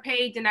go on her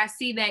page and I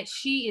see that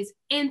she is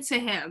into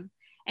him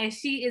and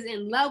she is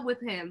in love with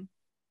him,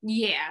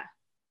 yeah.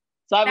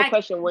 So I have a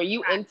question. Were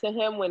you into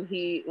him when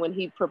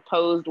he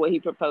proposed what he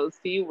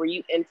proposed to you? Were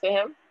you into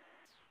him?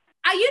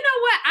 You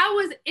know what? I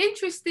was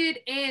interested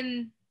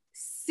in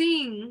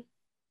seeing,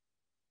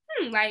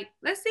 like,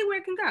 let's see where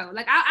it can go.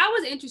 Like, I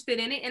was interested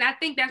in it. And I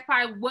think that's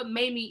probably what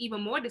made me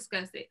even more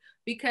disgusted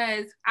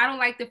because I don't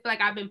like to feel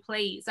like I've been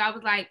played. So I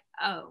was like,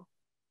 oh,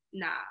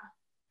 nah.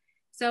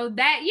 So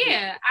that,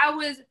 yeah,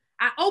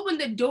 I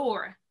opened the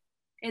door.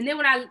 And then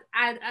when I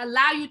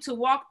allow you to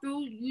walk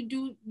through, you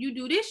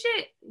do this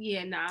shit.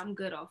 Yeah, nah, I'm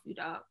good off you,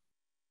 dog.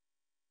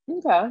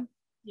 Okay.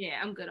 Yeah,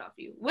 I'm good off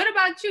you. What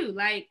about you?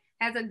 Like,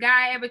 has a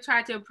guy ever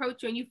tried to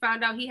approach you and you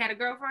found out he had a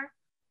girlfriend?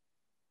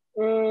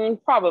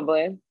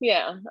 Probably.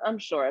 Yeah, I'm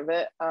sure of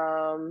it.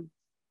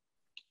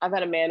 I've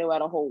had a man who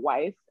had a whole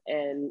wife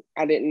and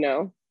I didn't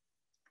know.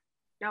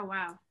 Oh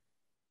wow.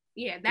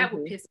 Yeah, that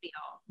would piss me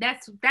off.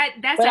 That's But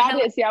I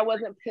didn't see. I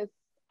wasn't pissed.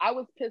 I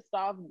was pissed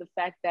off the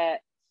fact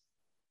that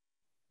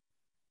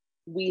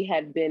we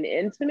had been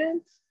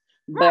intimate,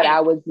 but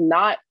I was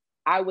not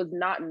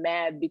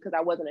mad because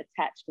I wasn't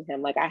attached to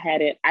him. Like I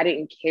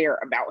didn't care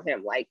about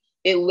him. Like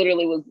it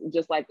literally was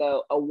just like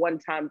a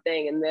one-time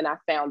thing. And then I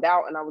found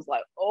out and I was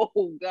like,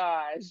 oh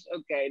gosh,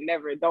 okay,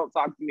 never, don't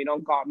talk to me,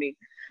 don't call me.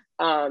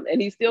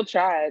 And he still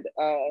tried,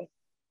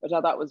 which I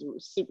thought was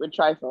super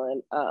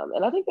trifling.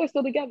 And I think they're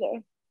still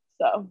together.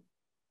 So.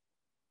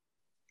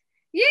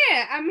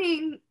 Yeah, I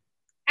mean,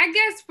 I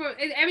guess for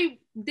every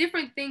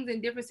different things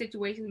in different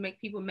situations make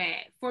people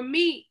mad. For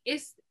me,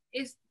 it's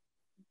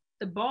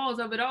the balls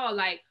of it all.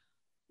 Like,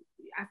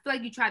 I feel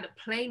like you tried to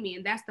play me,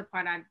 and that's the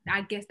part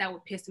I guess that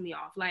would piss me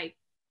off. Like,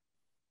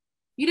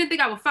 you didn't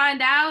think I would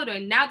find out, or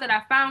now that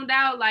I found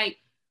out, like,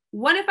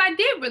 what if I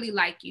did really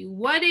like you?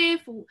 What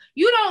if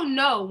you don't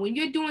know when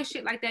you're doing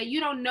shit like that? You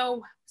don't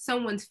know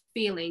someone's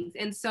feelings,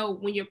 and so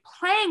when you're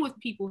playing with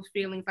people's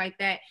feelings like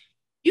that,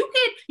 you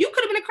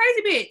could have been a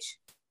crazy bitch.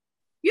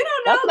 You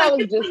don't know. That's what I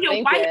was just your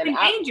thinking. wife in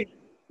danger.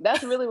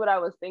 That's really what I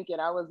was thinking.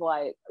 I was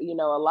like, a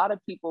lot of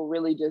people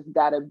really just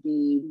gotta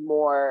be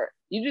more.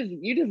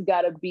 You just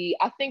gotta be.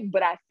 I think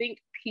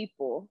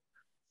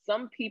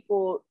some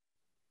people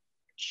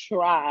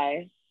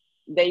try.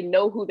 They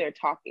know who they're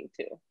talking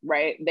to,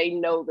 right? They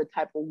know the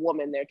type of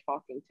woman they're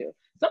talking to.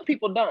 Some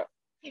people don't,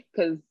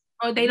 because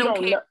they don't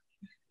care. Know.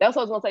 That's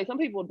what I was gonna say. Some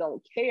people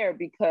don't care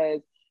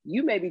because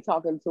you may be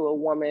talking to a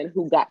woman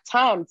who got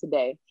time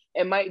today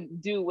and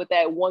might do what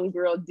that one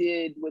girl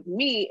did with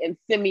me and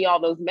send me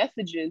all those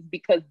messages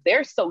because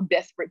they're so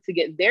desperate to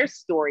get their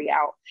story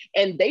out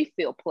and they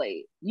feel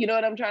played. You know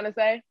what I'm trying to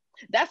say?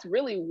 That's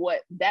really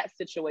what that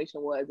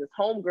situation was. This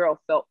homegirl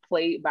felt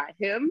played by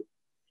him.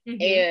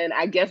 And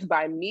I guess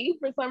by me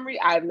for some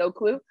reason, I have no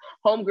clue.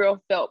 Homegirl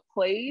felt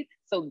played.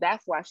 So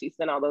that's why she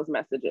sent all those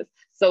messages.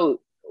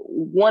 So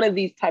one of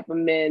these type of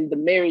men, the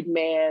married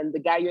man, the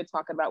guy you're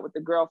talking about with the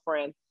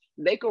girlfriend,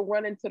 they could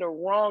run into the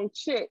wrong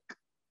chick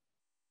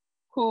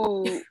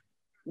who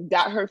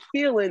got her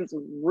feelings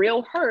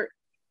real hurt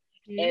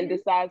and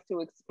decides to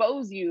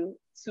expose you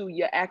to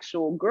your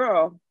actual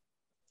girl.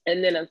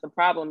 And then it's a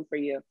problem for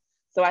you.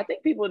 So I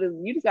think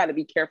you just got to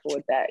be careful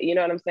with that. You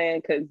know what I'm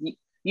saying? Because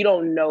you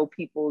don't know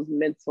people's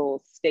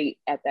mental state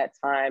at that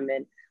time.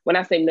 And when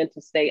I say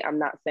mental state, I'm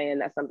not saying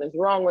that something's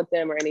wrong with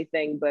them or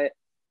anything, but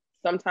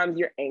sometimes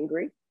you're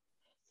angry.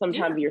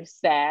 Sometimes you're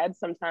sad.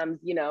 Sometimes,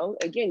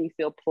 again, you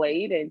feel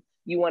played and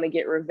you want to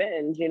get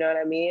revenge. You know what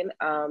I mean?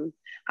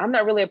 I'm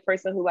not really a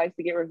person who likes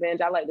to get revenge.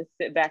 I like to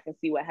sit back and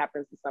see what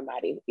happens to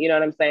somebody. You know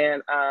what I'm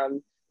saying?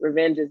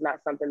 Revenge is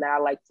not something that I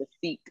like to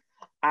seek.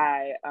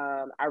 I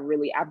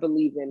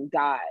believe in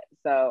God.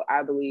 So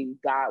I believe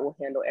God will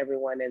handle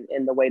everyone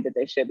in the way that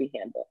they should be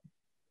handled.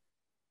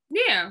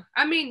 Yeah.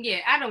 I mean,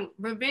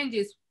 revenge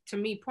is to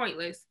me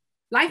pointless.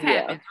 Life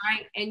happens,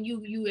 right? And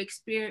you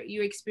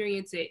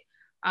experience it.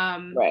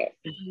 Right.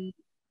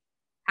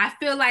 I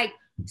feel like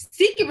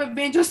seeking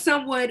revenge on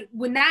someone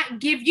would not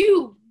give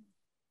you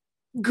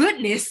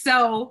goodness.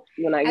 So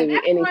will not give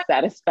you any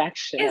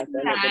satisfaction. It's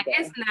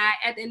not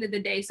at the end of the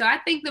day. So I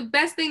think the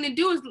best thing to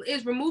do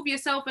is remove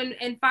yourself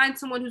and find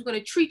someone who's going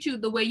to treat you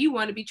the way you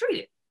want to be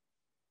treated.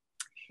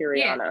 Rihanna.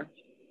 Yeah.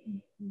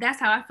 That's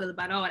how I feel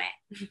about all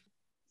that.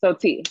 So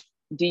T,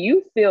 do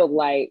you feel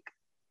like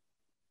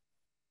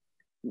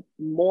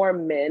more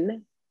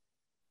men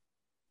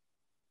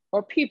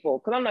or people,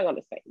 because I'm not going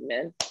to say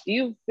men, do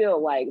you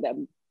feel like that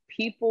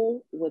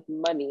people with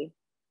money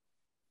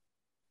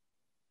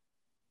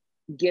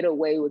get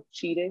away with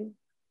cheating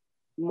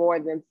more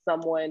than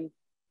someone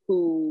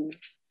who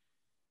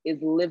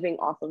is living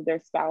off of their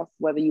spouse,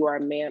 whether you are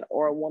a man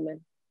or a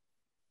woman?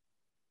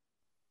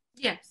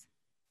 Yes,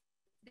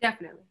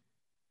 Definitely.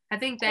 I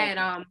think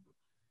that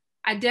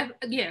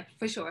yeah,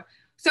 for sure.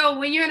 So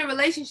when you're in a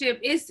relationship,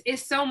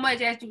 it's so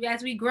much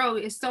as we grow,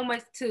 it's so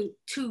much to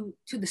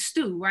the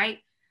stew, right?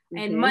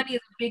 And money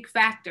is a big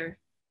factor.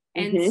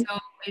 And so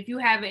if you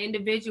have an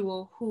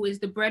individual who is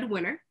the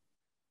breadwinner,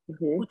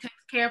 who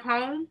takes care of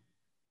home,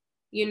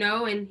 you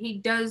know, and he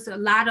does a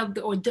lot of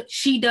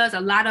she does a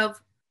lot of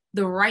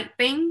the right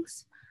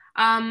things.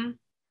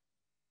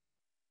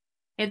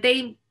 If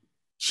they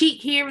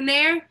cheat here and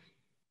there,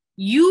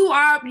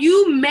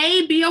 you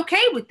may be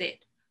okay with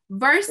it,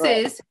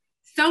 versus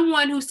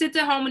someone who sits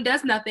at home and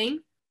does nothing,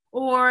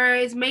 or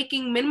is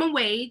making minimum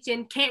wage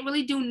and can't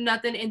really do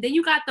nothing, and then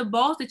you got the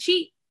balls to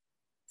cheat.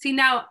 See,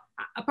 now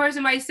a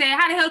person might say,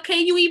 how the hell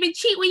can you even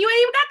cheat when you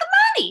ain't even got the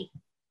money?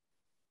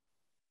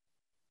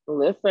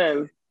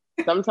 Listen,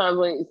 sometimes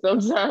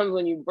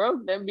when you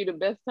broke, that'd be the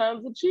best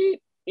time to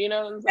cheat. You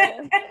know what I'm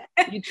saying?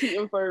 You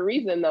cheating for a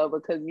reason though,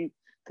 because you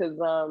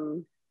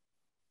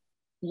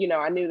know,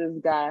 I knew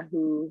this guy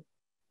who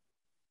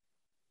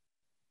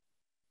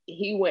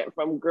he went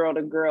from girl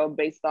to girl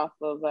based off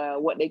of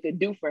what they could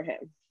do for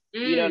him.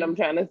 You know what I'm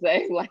trying to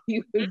say? Like,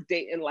 he was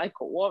dating like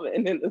a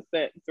woman in a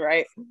sense,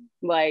 right?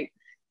 Like,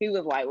 he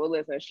was like, well,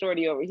 listen,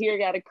 shorty over here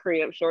got a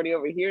crib, shorty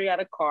over here got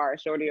a car,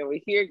 shorty over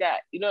here got,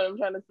 you know what I'm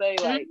trying to say?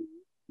 Like,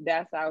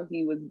 that's how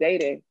he was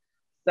dating.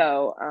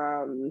 So,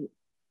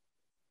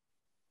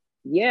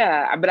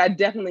 yeah, but I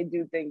definitely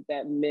do think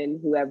that men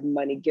who have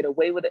money get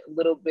away with it a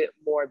little bit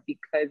more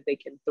because they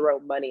can throw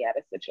money at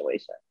a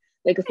situation.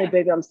 They can say,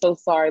 baby, I'm so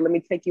sorry. Let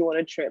me take you on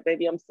a trip.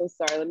 Baby, I'm so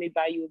sorry. Let me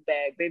buy you a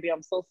bag. Baby,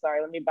 I'm so sorry.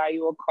 Let me buy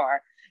you a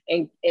car,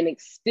 and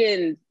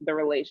extend the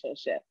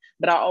relationship.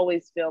 But I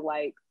always feel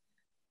like,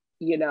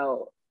 you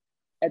know,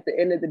 at the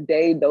end of the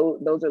day,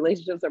 those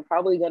relationships are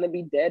probably going to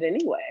be dead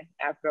anyway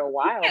after a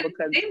while,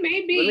 because they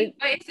may be,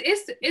 but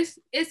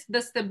it's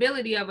the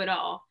stability of it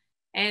all.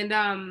 And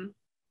a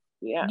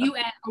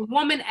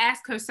woman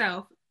ask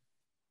herself,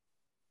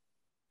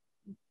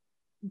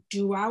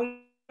 do I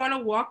want to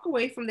walk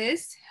away from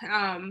this?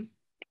 And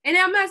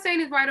I'm not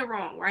saying it's right or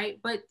wrong, right?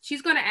 But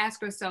she's going to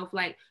ask herself,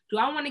 like, do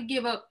I want to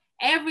give up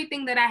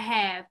everything that I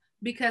have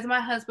because my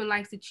husband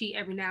likes to cheat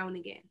every now and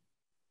again?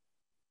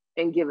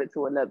 And give it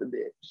to another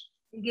bitch.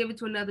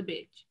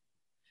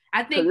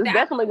 I think it's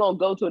definitely going to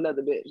go to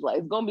another bitch. Like,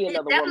 it's going to be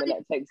another woman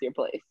that takes your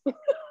place.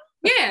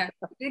 Yeah,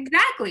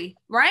 exactly.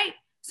 Right.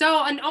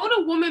 So an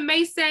older woman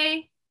may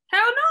say,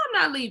 hell no,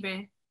 I'm not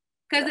leaving.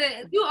 Because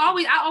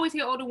I always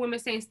hear older women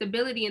saying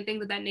stability and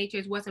things of that nature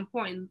is what's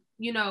important.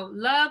 You know,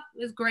 love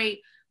is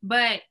great,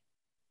 but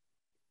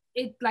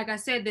it, like I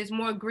said, there's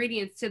more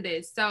ingredients to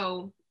this.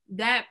 So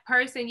that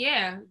person,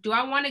 do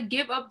I want to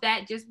give up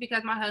that just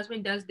because my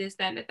husband does this,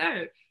 that, and the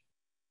third?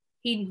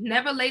 He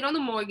never late on the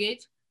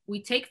mortgage.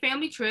 We take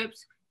family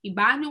trips. He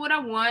buys me what I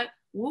want.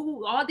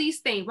 Woo, all these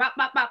things. Bop,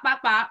 bop, bop,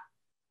 bop, bop.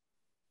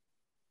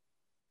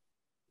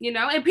 You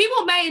know, and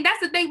people may, and that's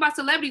the thing about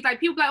celebrities,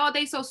 like people like, oh,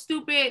 they so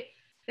stupid,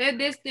 they're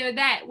this, they're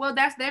that. Well,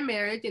 that's their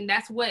marriage, and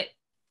that's what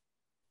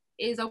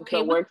is okay.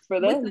 What works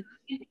for them.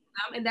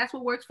 And that's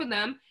what works for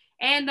them.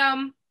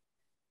 And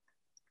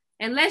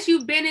unless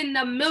you've been in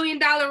a $1 million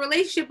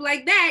relationship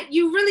like that,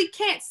 you really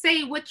can't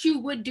say what you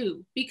would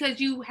do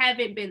because you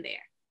haven't been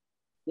there.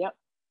 Yep.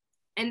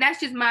 And that's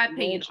just my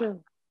opinion.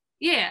 True.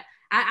 Yeah.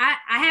 I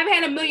haven't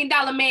had $1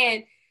 million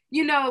man,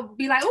 you know,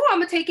 be like, oh, I'm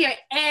gonna take care of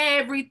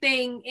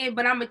everything,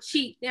 but I'm gonna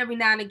cheat every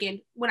now and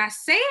again. When I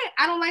say it,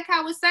 I don't like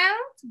how it sounds,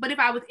 but if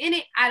I was in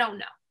it, I don't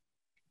know.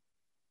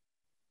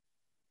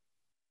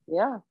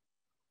 Yeah.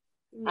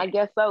 I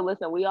guess so.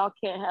 Listen, we all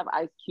can't have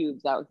Ice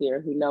Cubes out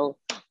here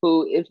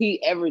who, if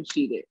he ever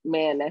cheated,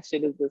 man, that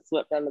shit is just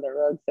swept under the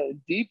rug so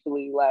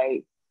deeply,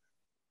 like,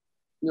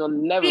 you'll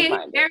never find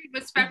it. He's very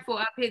respectful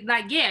of his,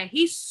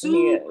 he's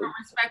super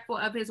respectful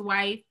of his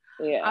wife.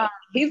 Yeah,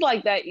 he's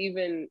like that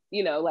even,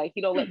 you know, like, he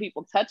don't let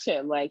people touch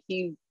him. Like,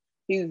 he's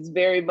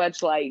very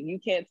much like, you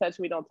can't touch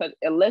me, don't touch,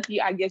 unless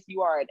I guess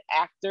you are an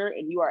actor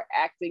and you are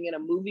acting in a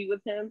movie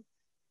with him.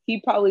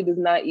 He probably does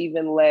not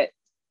even let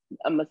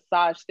a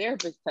massage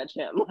therapist touch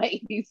him.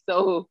 Like, he's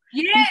so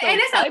and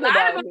it's a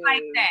lot of them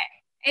like that.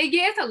 And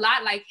it's a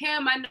lot like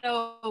him. I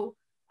know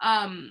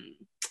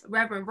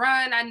Reverend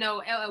Run, I know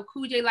LL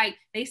Cool J. Like,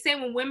 they say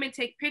when women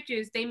take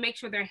pictures, they make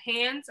sure their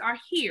hands are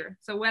here.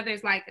 So whether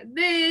it's like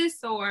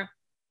this or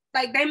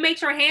like, they make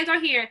sure hands are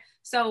here.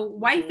 So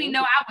wifey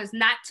know I was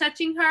not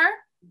touching her.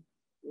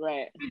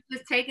 Right.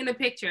 Just taking a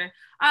picture.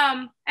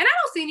 And I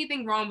don't see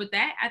anything wrong with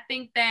that. I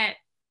think that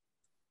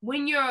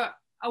when you're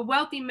a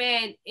wealthy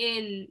man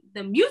in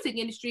the music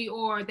industry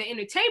or the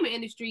entertainment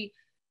industry,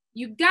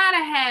 you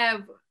gotta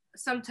have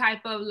some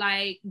type of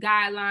like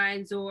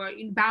guidelines or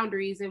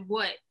boundaries in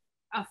what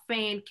a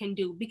fan can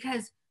do,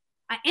 because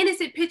an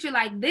innocent picture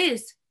like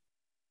this,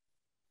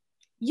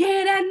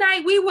 that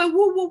night we were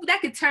woo, that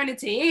could turn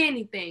into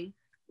anything.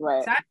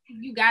 Right. So I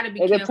think you gotta be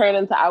careful. It could turn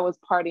into, I was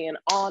partying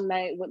all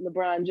night with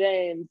LeBron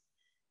James,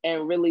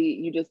 and really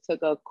you just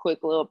took a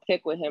quick little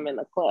pic with him in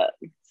the club.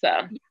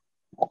 So.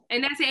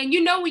 And that's it. And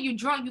you know, when you're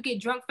drunk, you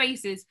get drunk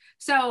faces.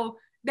 So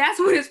that's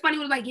when it's funny. It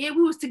was like, we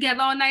was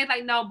together all night.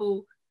 Like, no,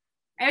 boo.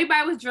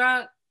 Everybody was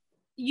drunk.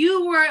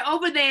 You were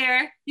over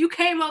there. You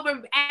came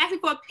over, asked me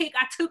for a pic.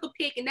 I took a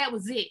pic, and that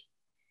was it.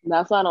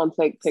 That's why I don't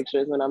take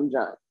pictures when I'm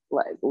drunk.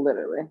 Like,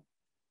 literally.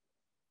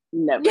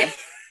 Never. I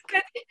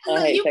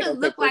hate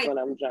taking pictures like, when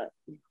I'm drunk.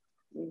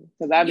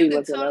 Because I be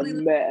looking totally a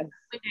mess.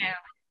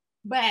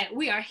 But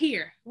we are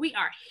here. We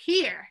are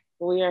here.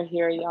 We are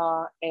here,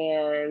 y'all.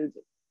 And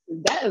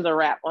that is a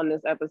wrap on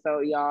this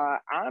episode, y'all.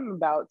 I'm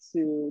about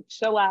to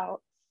chill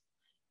out.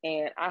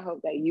 And I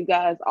hope that you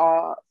guys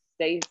all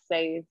stay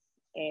safe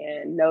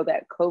and know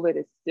that COVID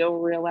is still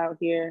real out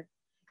here.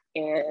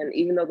 And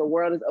even though the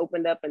world is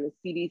opened up and the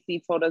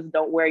CDC told us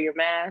don't wear your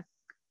mask,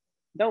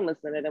 don't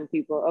listen to them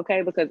people,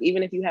 okay? Because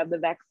even if you have the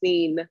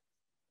vaccine,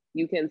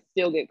 you can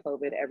still get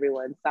COVID,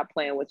 everyone. Stop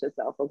playing with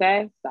yourself,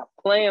 okay? Stop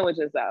playing with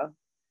yourself.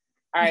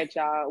 All right,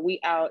 y'all. We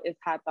out. It's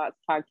Hot Thoughts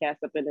Podcast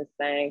up in this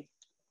thing.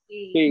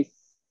 Peace. Peace.